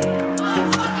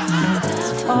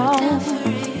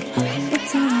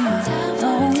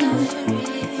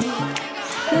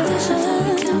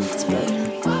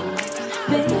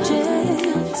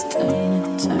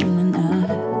 Turning, I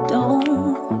don't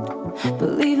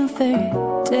believe in fairy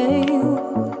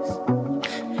tales.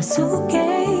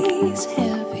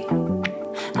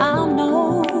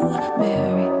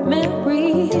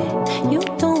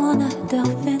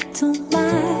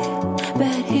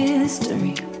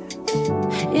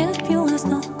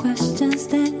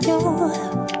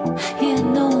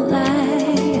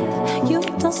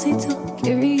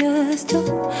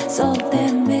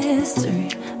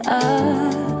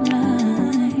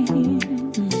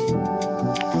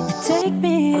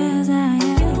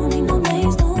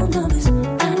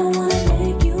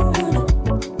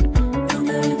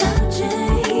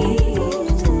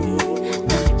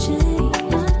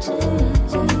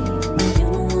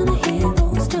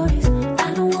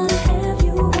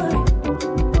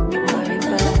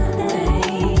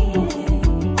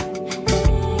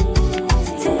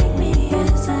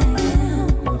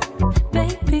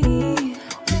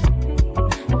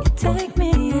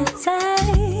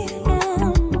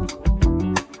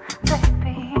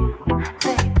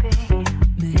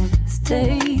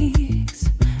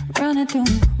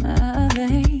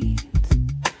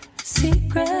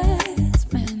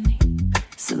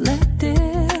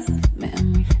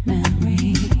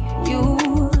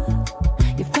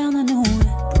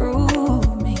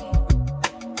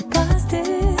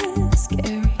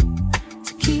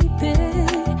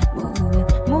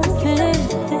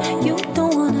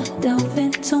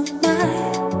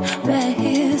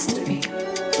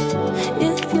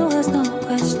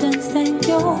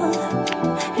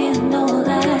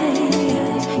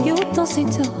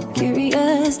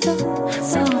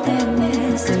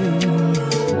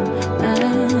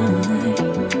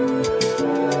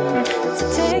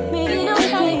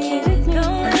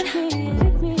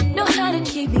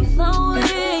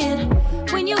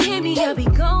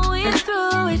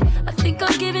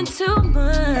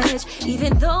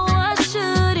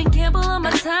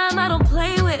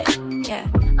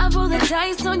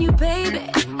 dice on you, baby.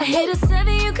 I hit a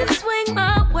 7, you can swing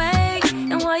my way.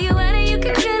 And while you at it, you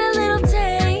can get a little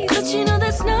taste. But you know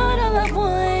that's not all I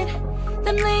want.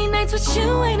 Them late nights with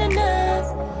you ain't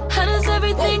enough. How does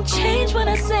everything change when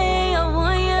I say I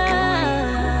want ya?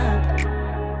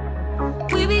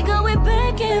 We be going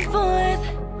back and forth,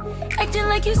 acting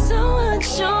like you're so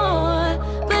unsure.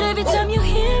 But every time you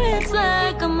hear it, it's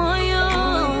like I'm all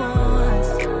yours.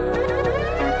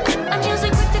 I'm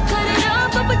usually quick to cut it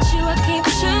off, but with you I can't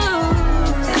choose.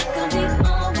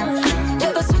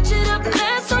 If I switch it up,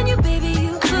 that's on you, baby,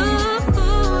 you lose.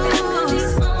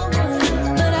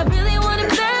 But I really want it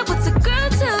bad, what's a girl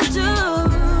to do?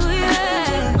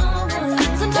 Yeah.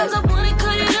 Sometimes I wanna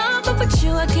cut it off, but with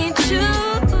you I can't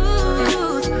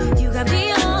choose. You got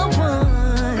me on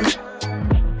one.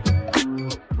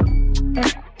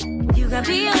 You got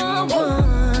me on one.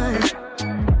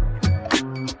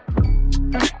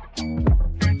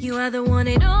 You either want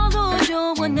it all or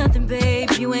don't want nothing, babe.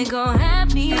 You ain't gon'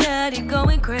 have me at it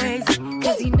going crazy.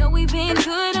 Cause you know we been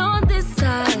good on this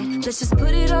side. Let's just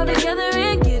put it all together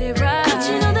and get it right. But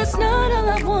you know that's not all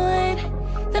I want.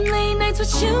 Them late nights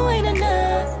with you ain't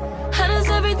enough. How does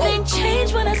everything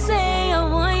change when I say I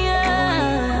want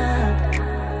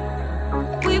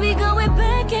ya? We be going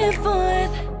back and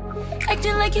forth,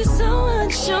 acting like you're so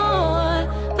unsure.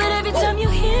 But every time you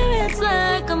hear it, it's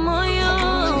like I'm all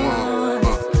yours.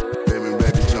 Baby,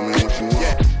 tell me what you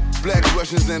want. Black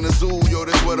Russians and the zoo, yo,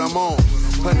 that's what I'm on.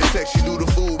 100 text, you do the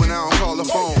fool when I don't call the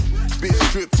phone. Bitch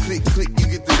trip, click, click, you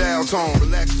get the dial tone.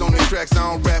 Relax on the tracks, I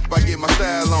don't rap, I get my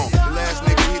style on. The last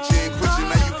nigga hit you and quit you,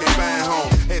 now you can't find home.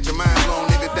 Had your mind blown,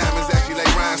 nigga, diamonds actually like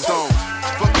rhinestones.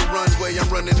 Fuck the runway, I'm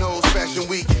running hoes fashion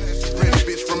week. French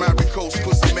bitch from Ivory Coast,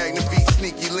 pussy magnifique,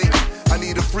 sneaky link. I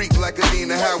need a freak like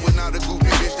Adina Howard, not a goofy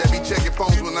bitch that be checking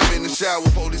phones when I'm in the shower.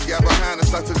 Police got behind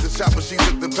us, I took the chopper, she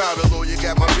took the powder. Lawyer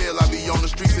got my bail, I be on the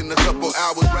streets in a couple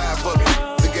hours. Ride bucket,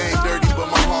 the game dirty,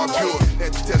 but my heart pure.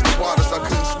 Had to test the waters, I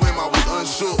couldn't swim, I was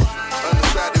unsure.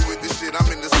 Undecided with this shit, I'm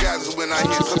in disguises when I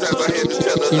hit. Sometimes I had to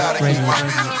tell a lie to keep my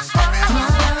business.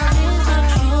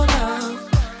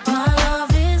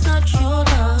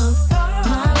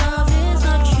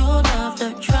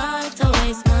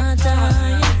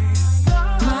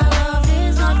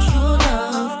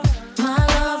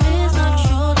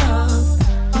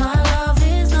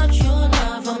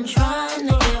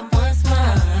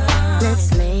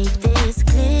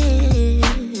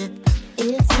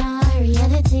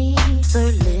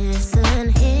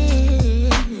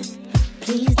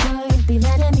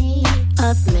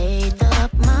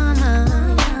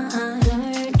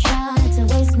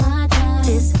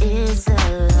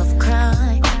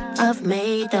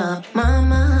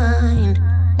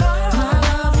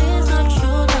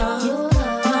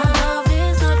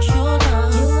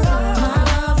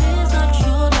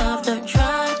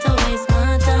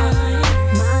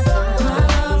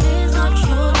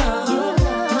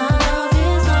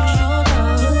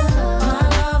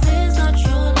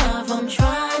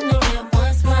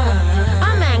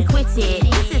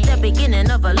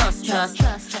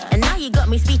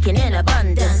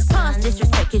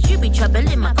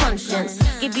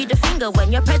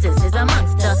 When your presence is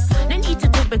amongst us, no need to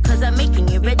talk because I'm making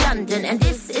you redundant. And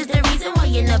this is the reason why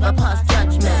you never pass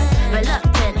judgment.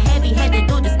 Reluctant,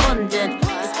 heavy-headed or despondent.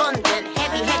 Despondent,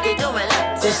 heavy-headed or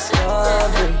reluctant.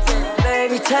 Discovery,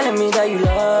 baby telling me that you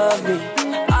love me.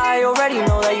 I already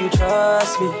know that you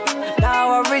trust me.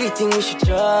 Now I really think we should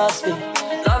just be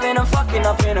loving and fucking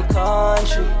up in a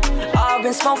country. I've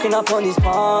been smoking up on these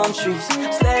palm trees.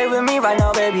 Stay with me right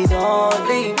now, baby, don't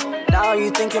leave. Now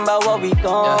you thinking about what we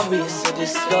gon' be, it's a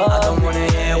discovery. I don't wanna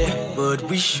hear we would,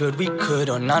 we should, we could,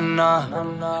 oh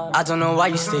nah. I don't know why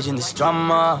you staging this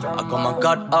drama. I got my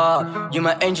gut up, you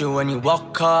my angel when you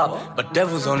walk up. But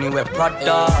devils only wear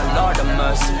Prada, Lord of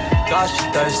mercy. Gosh,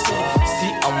 you thirsty,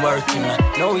 see I'm working,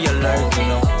 I know you're lurking.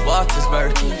 Water's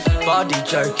murky, body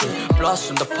jerking. Blast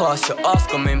from the past, your ass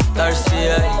coming thirsty,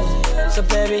 yeah. So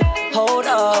baby, hold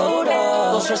up,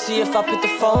 go stress, see if I pick the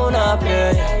phone up,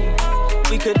 yeah.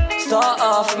 We could start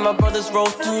off with my brothers roll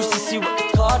through to see what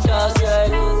the car does,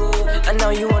 yeah. And now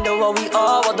you wonder what we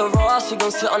are, what the Ross. We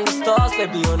gon' sit on the stars,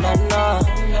 baby, oh nah.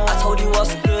 I told you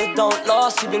what's good, don't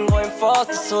last. You've been going fast,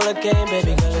 it's all a game,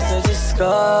 baby girl, it's a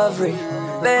discovery.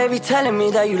 Baby telling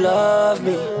me that you love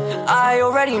me. I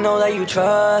already know that you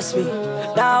trust me.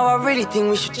 Now I really think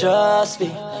we should just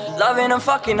be loving and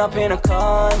fucking up in a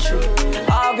country.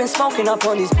 I've been smoking up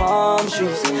on these palm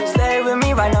trees. Stay with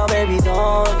me right now, baby,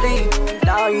 don't leave.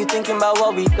 Now you thinking about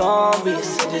what we gon' be,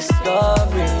 it's a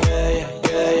discovery, yeah.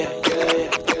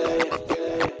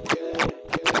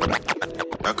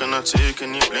 How can I take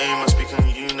any blame? I speak and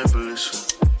you never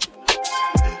listen.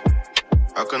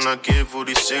 How can I give all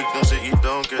these signals if you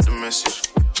don't get the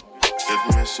message? Get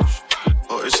the message.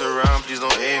 Oh, it's around, please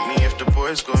don't hate me if the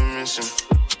boy's going missing.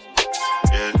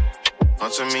 Yeah.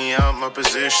 Hunting me out, my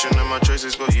position and my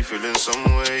choices got you feeling some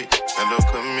way. I don't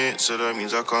commit, so that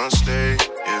means I can't stay.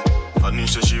 Yeah. I knew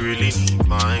so she really need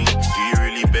mine. Do you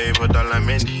really, babe? Heard that like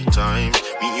many times.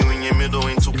 Meet you in your middle,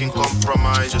 ain't talking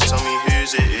compromise. Just tell me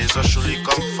whose it is, I surely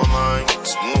come for mine.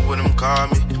 Smooth when them call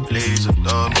me, laser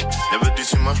dumb. Never do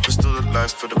too much, but still the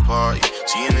life for the party.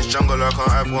 See in this jungle, I can't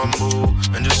have one boo.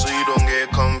 And just so you don't get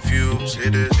confused,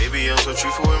 it is. Baby, I'm so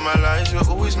truthful in my life. You're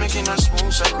always making a small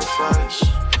sacrifice.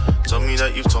 Tell me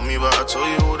that you've told me, but I tell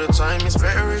you all the time. It's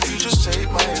better if you just take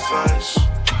my advice.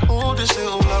 All this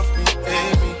little love me,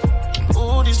 baby.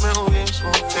 All these mental games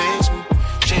won't faze me.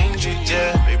 Change it,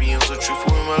 yeah. Baby, I'm so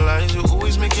truthful in my lies. You're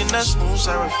always making that smooth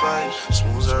sacrifice.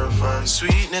 Smooth sacrifice.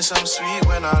 Sweetness, I'm sweet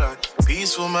when I like.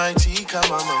 Peaceful, my tea, come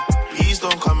mama. Please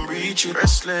don't come reach it.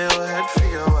 Rest, lay your head for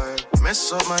your wife.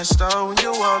 Mess up my style when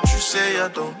you're out. You say I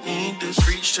don't need this.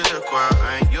 Preach to the choir.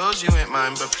 I ain't yours, you ain't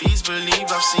mine. But please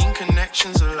believe I've seen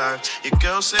connections alive. Your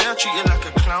girl say I treat you like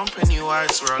a clown,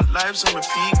 Pennywise. Where our lives on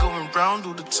repeat, going round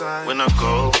all the time. When I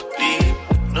go deep,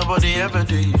 nobody ever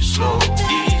do you slowly.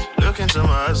 Look into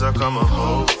my eyes like I'm a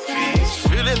whole feast.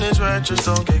 Feeling is right, just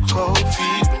don't get cold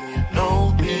feet. When you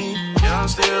know me, can't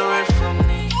stay away from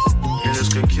me. Yeah, this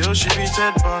could kill, she be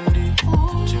Ted Bundy.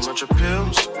 Too much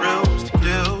appeals, the reals, the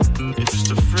deal. If it's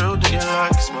the thrill that you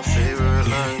like, it's my favorite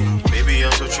line. Baby,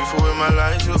 I'm so truthful in my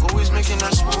life. You're always making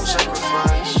that small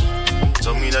sacrifice.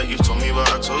 Tell me that you've told me, but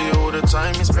I tell you all the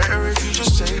time. It's better if you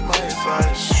just take my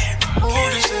advice. All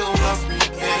this little love me,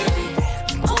 baby.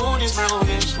 All these metal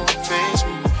games won't faze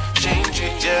me. Change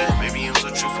it, yeah. Baby, I'm so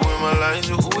truthful in my life.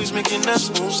 You're always making that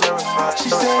smooth sacrifice. She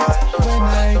said, when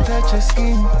I touch her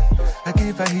skin, I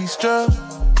give her his stroke.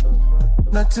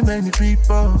 Not too many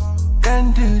people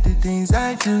can do the things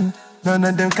I do. None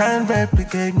of them can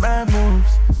replicate my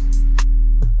moves.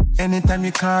 Anytime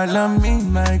you call on me,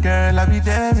 my girl, I'll be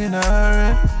there in a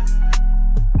hurry.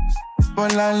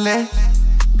 Bolale,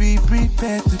 be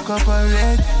prepared to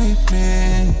cooperate with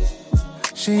me.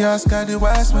 She asked God, do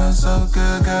I smell so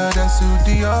good, girl, that's who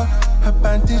Dior. Her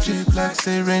panty drip like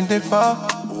say rain they fall.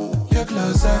 Your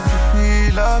clothes have to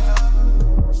peel off.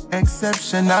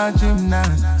 Exceptional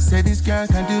gymnast. Say this girl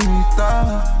can do it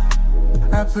all.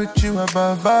 I put you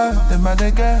above all the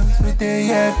other girls, but they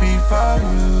happy for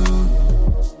you.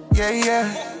 Yeah, yeah.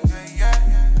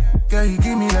 Girl, you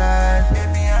give me life.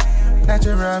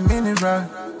 Natural, mineral.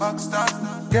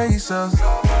 Girl, you so.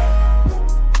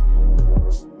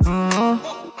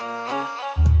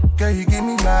 Girl, you give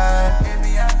me life.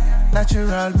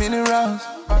 Natural, minerals.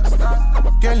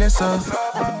 Girl, you're so.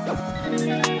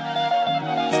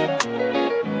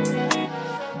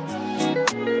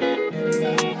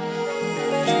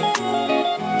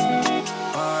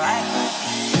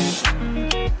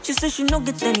 She said she no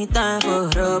get any time for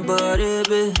her body,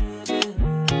 babe.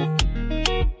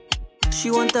 She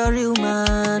want a real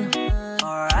man.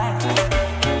 Alright.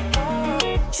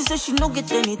 She said she no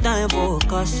get any time for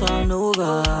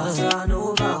Casanova.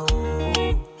 Casanova, oh.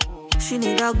 She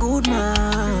need a good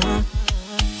man.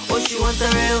 Oh, she want a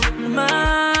real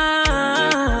man.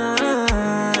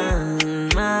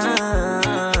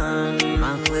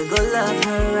 Man, we go love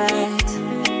her right.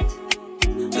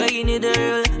 Girl, you need a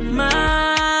real man.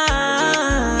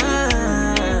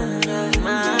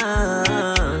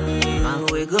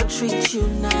 Treat you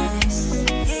nice.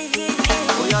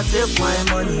 Oh, you take my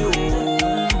money, oh.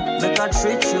 Make I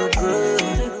treat you good.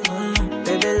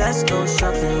 Baby, let's go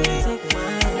shopping.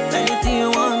 Anything you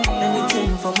want,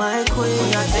 anything for my queen. Oh,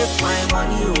 you take my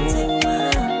money, oh.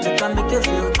 Make I make you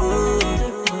feel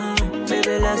good.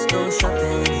 Baby, let's go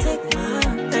shopping.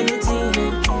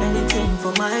 Anything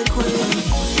for my queen.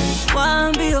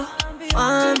 One be yo.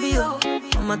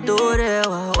 I'ma do it,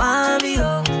 one be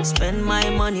yo. Spend my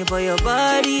money for your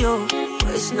body, yo.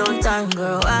 Waste no time,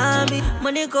 girl, one be.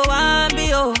 Money go one be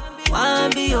yo.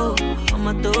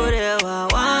 I'ma do it,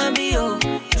 one be yo.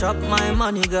 Drop my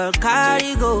money, girl,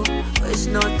 carry go. Waste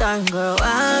no time, girl,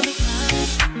 one be.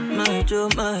 My Joe.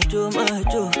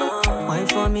 Wine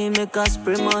for me, make a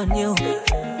spray on you.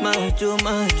 My Joe.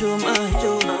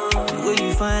 The way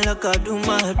you find like I do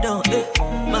my down, eh.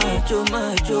 My Joe.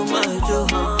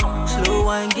 Slow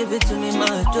wine, give it to me,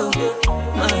 my Joe.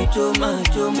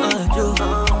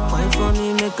 Wine for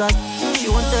me, make a. She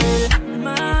want the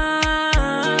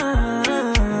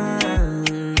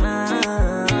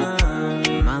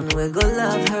man, we go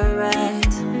love her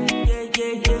right. Yeah.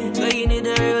 Girl, you need a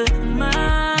real man,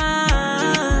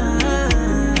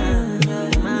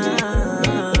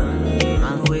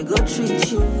 we go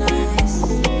treat you nice.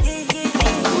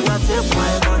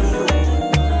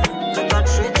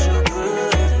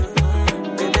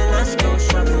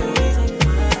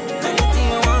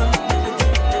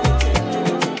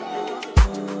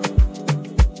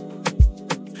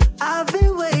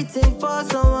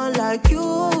 like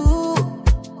you.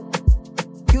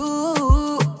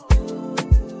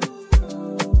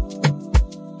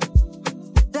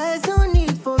 There's no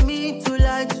need for me to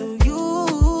lie to you.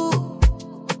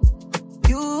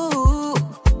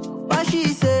 But she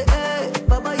say, hey,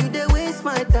 Baba, you dey waste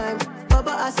my time.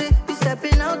 Baba, I say, you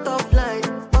stepping out of line.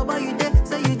 Baba, you dey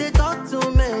say you dey talk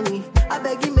too many. I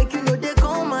beg you, make you know they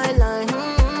call my line.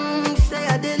 Say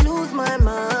I dey lose my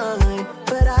mind,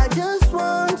 but I just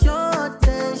want your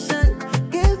attention.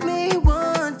 Give me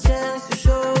one chance to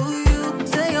show you.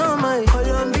 Say you're my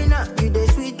Colombina, you dey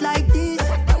sweet like this.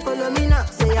 Colomina,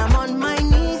 say I'm on my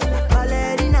knees.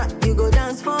 Ballerina, you go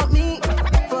dance for me.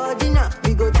 For dinner,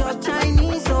 we go chop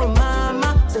Chinese. Oh mama,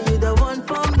 say you the one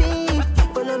for me.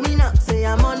 Colomina, say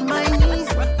I'm on my knees.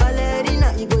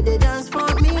 Ballerina, you go dey dance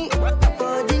for me.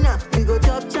 For dinner, we go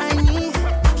chop Chinese.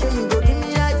 Say you go give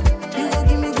me that, you go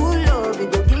give me good love, you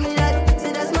go give me that.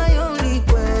 Say that's my only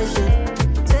question.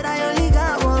 Said I only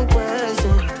got one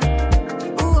question.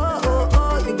 Ooh, oh, oh,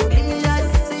 oh, you go give me that.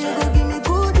 Say you go give me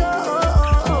good love,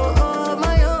 oh, oh, oh,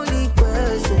 my only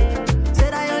question.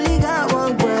 Said I only got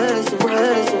one question.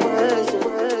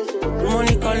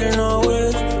 Money calling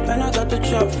always, and I got the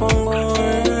chop phone going.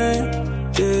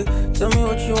 Yeah, tell me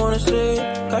what you wanna say.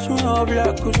 Catch me all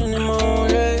black, cruising in my own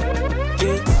lane.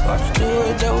 Yeah, watch the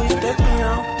way that we stepping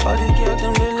out. All these girls,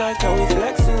 them they like how we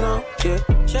flexing out. Yeah,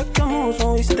 check the moves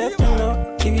when we stepping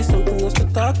out. Give you something else to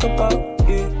talk about.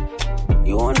 Yeah,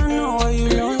 you wanna know why you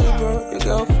lonely, bro? Your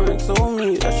girlfriend told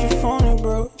me that you phony,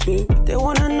 bro. Yeah, they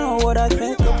wanna know what I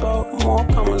think about. More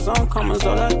commas on commas,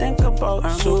 all I think about.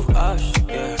 I'm so ash,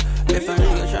 yeah. If a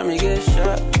nigga try me get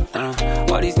shot,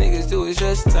 all these niggas do is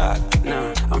just talk.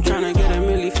 Nah, I'm tryna get a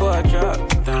milli before I drop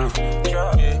down.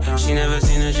 She never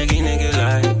seen a jiggy nigga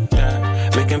like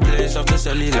that. Making plays off the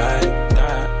celly like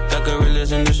that. Got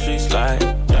gorillas in the streets like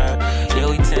that. Yeah,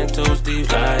 we 10 toes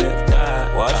deep like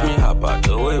that. Watch me hop out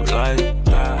the whip like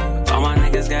that. All my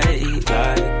niggas gotta eat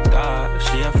like that.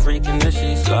 She a freak in the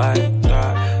sheets like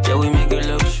that. Yeah, we make it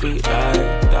look sweet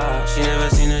like that. She never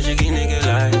seen a jiggy nigga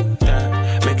like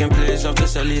that. Making plays off the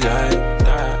celly like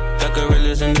that. Got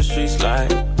gorillas in the streets like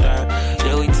that.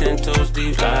 Yeah, we 10 toes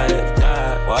deep like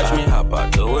that. Watch me hop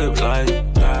out the whip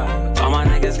like that. All my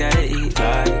niggas gotta eat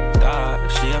like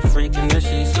that. She a freak in the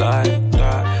sheets like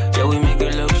that. Yeah, we make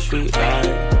it look sweet like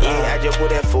that. Yeah, I just put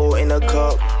that 4 in a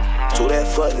cup. To that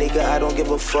fuck nigga, I don't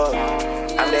give a fuck.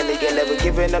 I'm that nigga never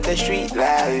giving up that street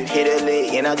life. Hit a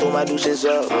lick and I throw my deuces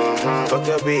up. Fuck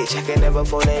a bitch, I can never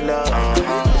fall in love.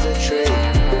 It's a trick,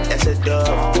 that's a dub.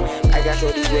 I got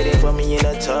shorties waiting for me in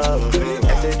a tub.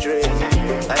 That's a drip,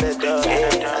 like a dub.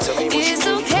 Tell me what It's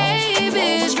you okay,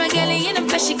 bitch. My girlie in the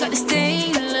flesh, she got the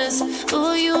stainless.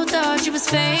 Ooh, you thought you was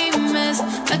famous.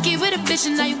 Lucky with a bitch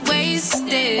and now you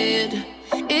wasted.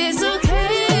 It's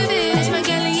okay, bitch. My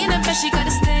girlie in the flesh, she got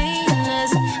the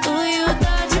stainless. Ooh, you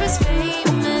thought you was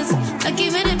famous. Lucky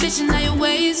with a bitch and now you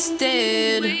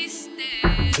wasted.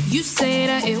 You say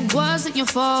that it wasn't your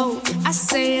fault. I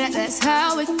say that that's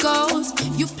how it goes.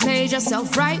 You played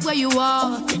yourself right where you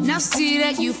are. Now see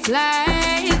that you fly,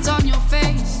 it's on your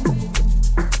face.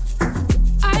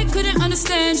 I couldn't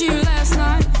understand you last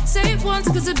night. Say it once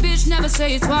cause a bitch never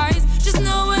say it twice. Just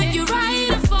know what you're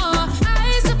writing for,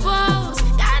 I suppose.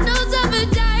 God knows I'm a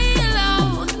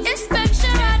dialogue.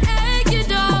 Inspection right at your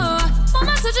door.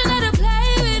 Mama touching how to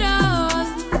play with us.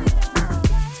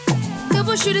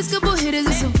 Couple shooters, couple hitters,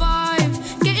 it's a vibe.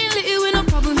 Getting litty with no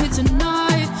problem here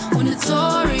tonight. When it's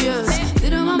notorious,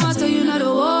 didn't mama tell you not to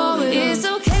worry? It's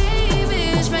okay,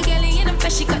 bitch. My girlie in the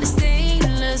flesh, she got the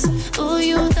stainless. Ooh,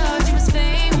 you thought you was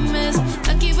famous.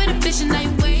 Lucky with a bitch and now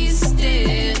you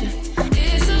wasted.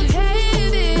 It's okay,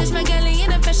 bitch. My girlie in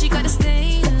the flesh, she got the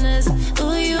stainless.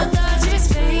 Ooh, you thought you was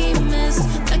famous.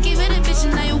 Lucky with a bitch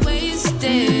and now you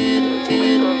wasted.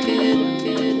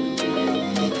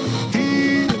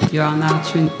 You are now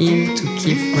tuned in to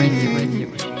Kiff Radio.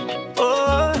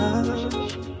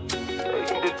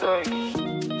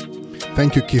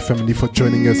 Thank you, Kiff family, for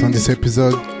joining us on this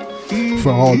episode.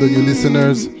 For all the new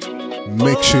listeners,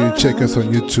 make sure you check us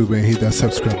on YouTube and hit that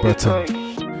subscribe button.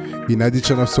 In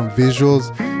addition of some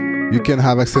visuals, you can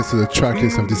have access to the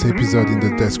tracklist of this episode in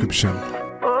the description.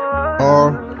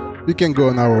 Or you can go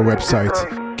on our website,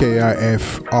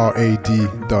 kifrad.io,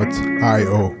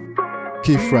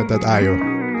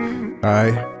 kifrad.io.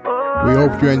 Alright, we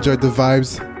hope you enjoyed the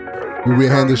vibes. We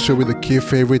will end the show with a Kiff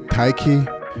favorite, Taiki,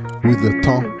 with Le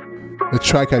Temps, a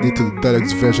track added to the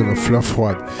deluxe version of Fluff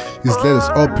Wad, his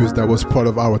latest opus that was part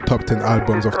of our top 10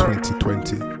 albums of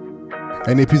 2020.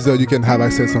 An episode you can have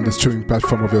access on the streaming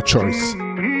platform of your choice.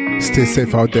 Stay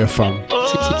safe out there, fam.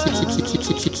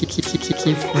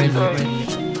 Kiff Radio.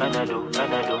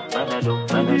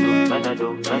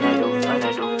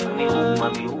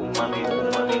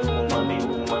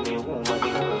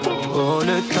 Oh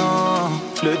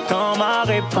le temps m'a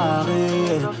réparé.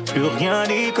 Plus rien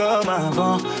n'est comme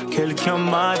avant. Quelqu'un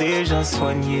m'a déjà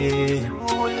soigné.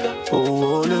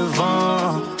 Oh le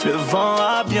vent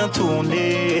a bien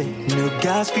tourné. Ne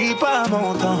gaspille pas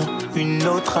mon temps. Une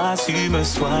autre a su me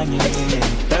soigner.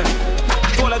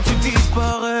 Voilà tu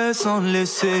disparais sans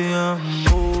laisser un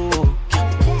mot.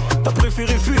 T'as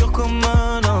préféré fuir comme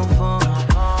un enfant.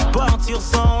 Partir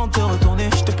sans te retourner.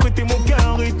 Je t'ai prêté mon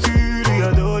cœur et tu lui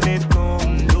as donné ton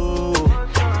dos.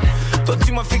 Toi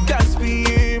tu m'as fait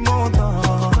gaspiller mon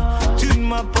temps. Tu ne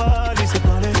m'as pas laissé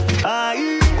parler.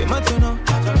 Aïe. Et maintenant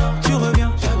tu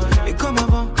reviens. Et comme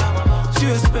avant tu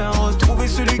espères retrouver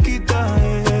celui qui t'a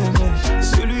aimé,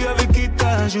 celui avec qui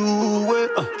t'as joué.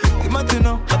 Et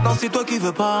maintenant c'est toi qui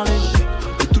veux parler.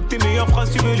 Et toutes tes meilleures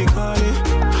phrases tu veux les coller.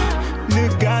 Ne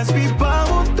gaspille pas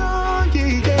mon temps,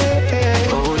 yeah.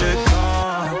 Oh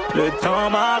le temps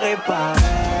m'a réparé.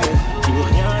 Plus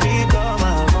rien n'est comme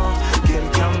avant.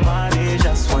 Quelqu'un m'a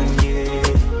déjà soigné.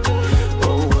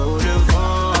 Oh le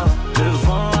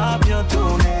vent a bien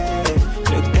tourné.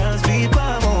 Ne gaspille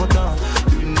pas mon temps.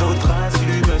 Une autre a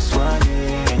su me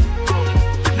soigner.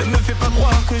 Ne me fais pas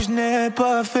croire que je n'ai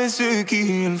pas fait ce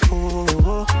qu'il faut.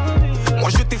 Moi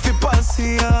je t'ai fait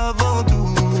passer avant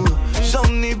tout.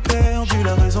 J'en ai perdu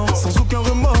la raison. Sans aucun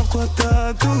remords, toi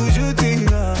t'as tout jeté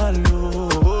à l'eau.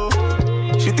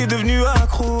 J'étais devenu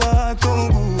accro à ton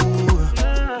goût.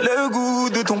 Le goût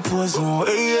de ton poison.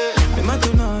 Et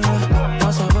maintenant,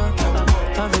 moi ça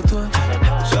va. Avec toi,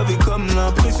 j'avais comme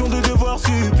l'impression de devoir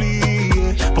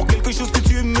supplier pour quelque chose que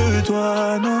tu me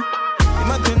dois, non. Et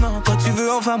maintenant, toi tu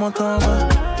veux enfin m'entendre.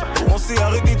 On s'est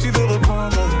arrêté, tu veux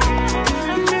reprendre.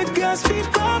 Ne gaspille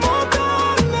pas mon temps.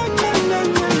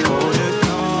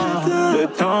 Le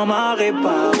temps m'a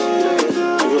réparé.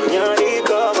 Plus rien n'est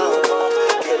comme avant.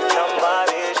 Quelqu'un m'a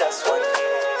déjà soigné.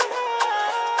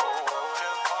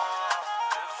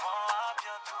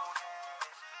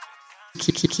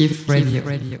 Kiff Radio.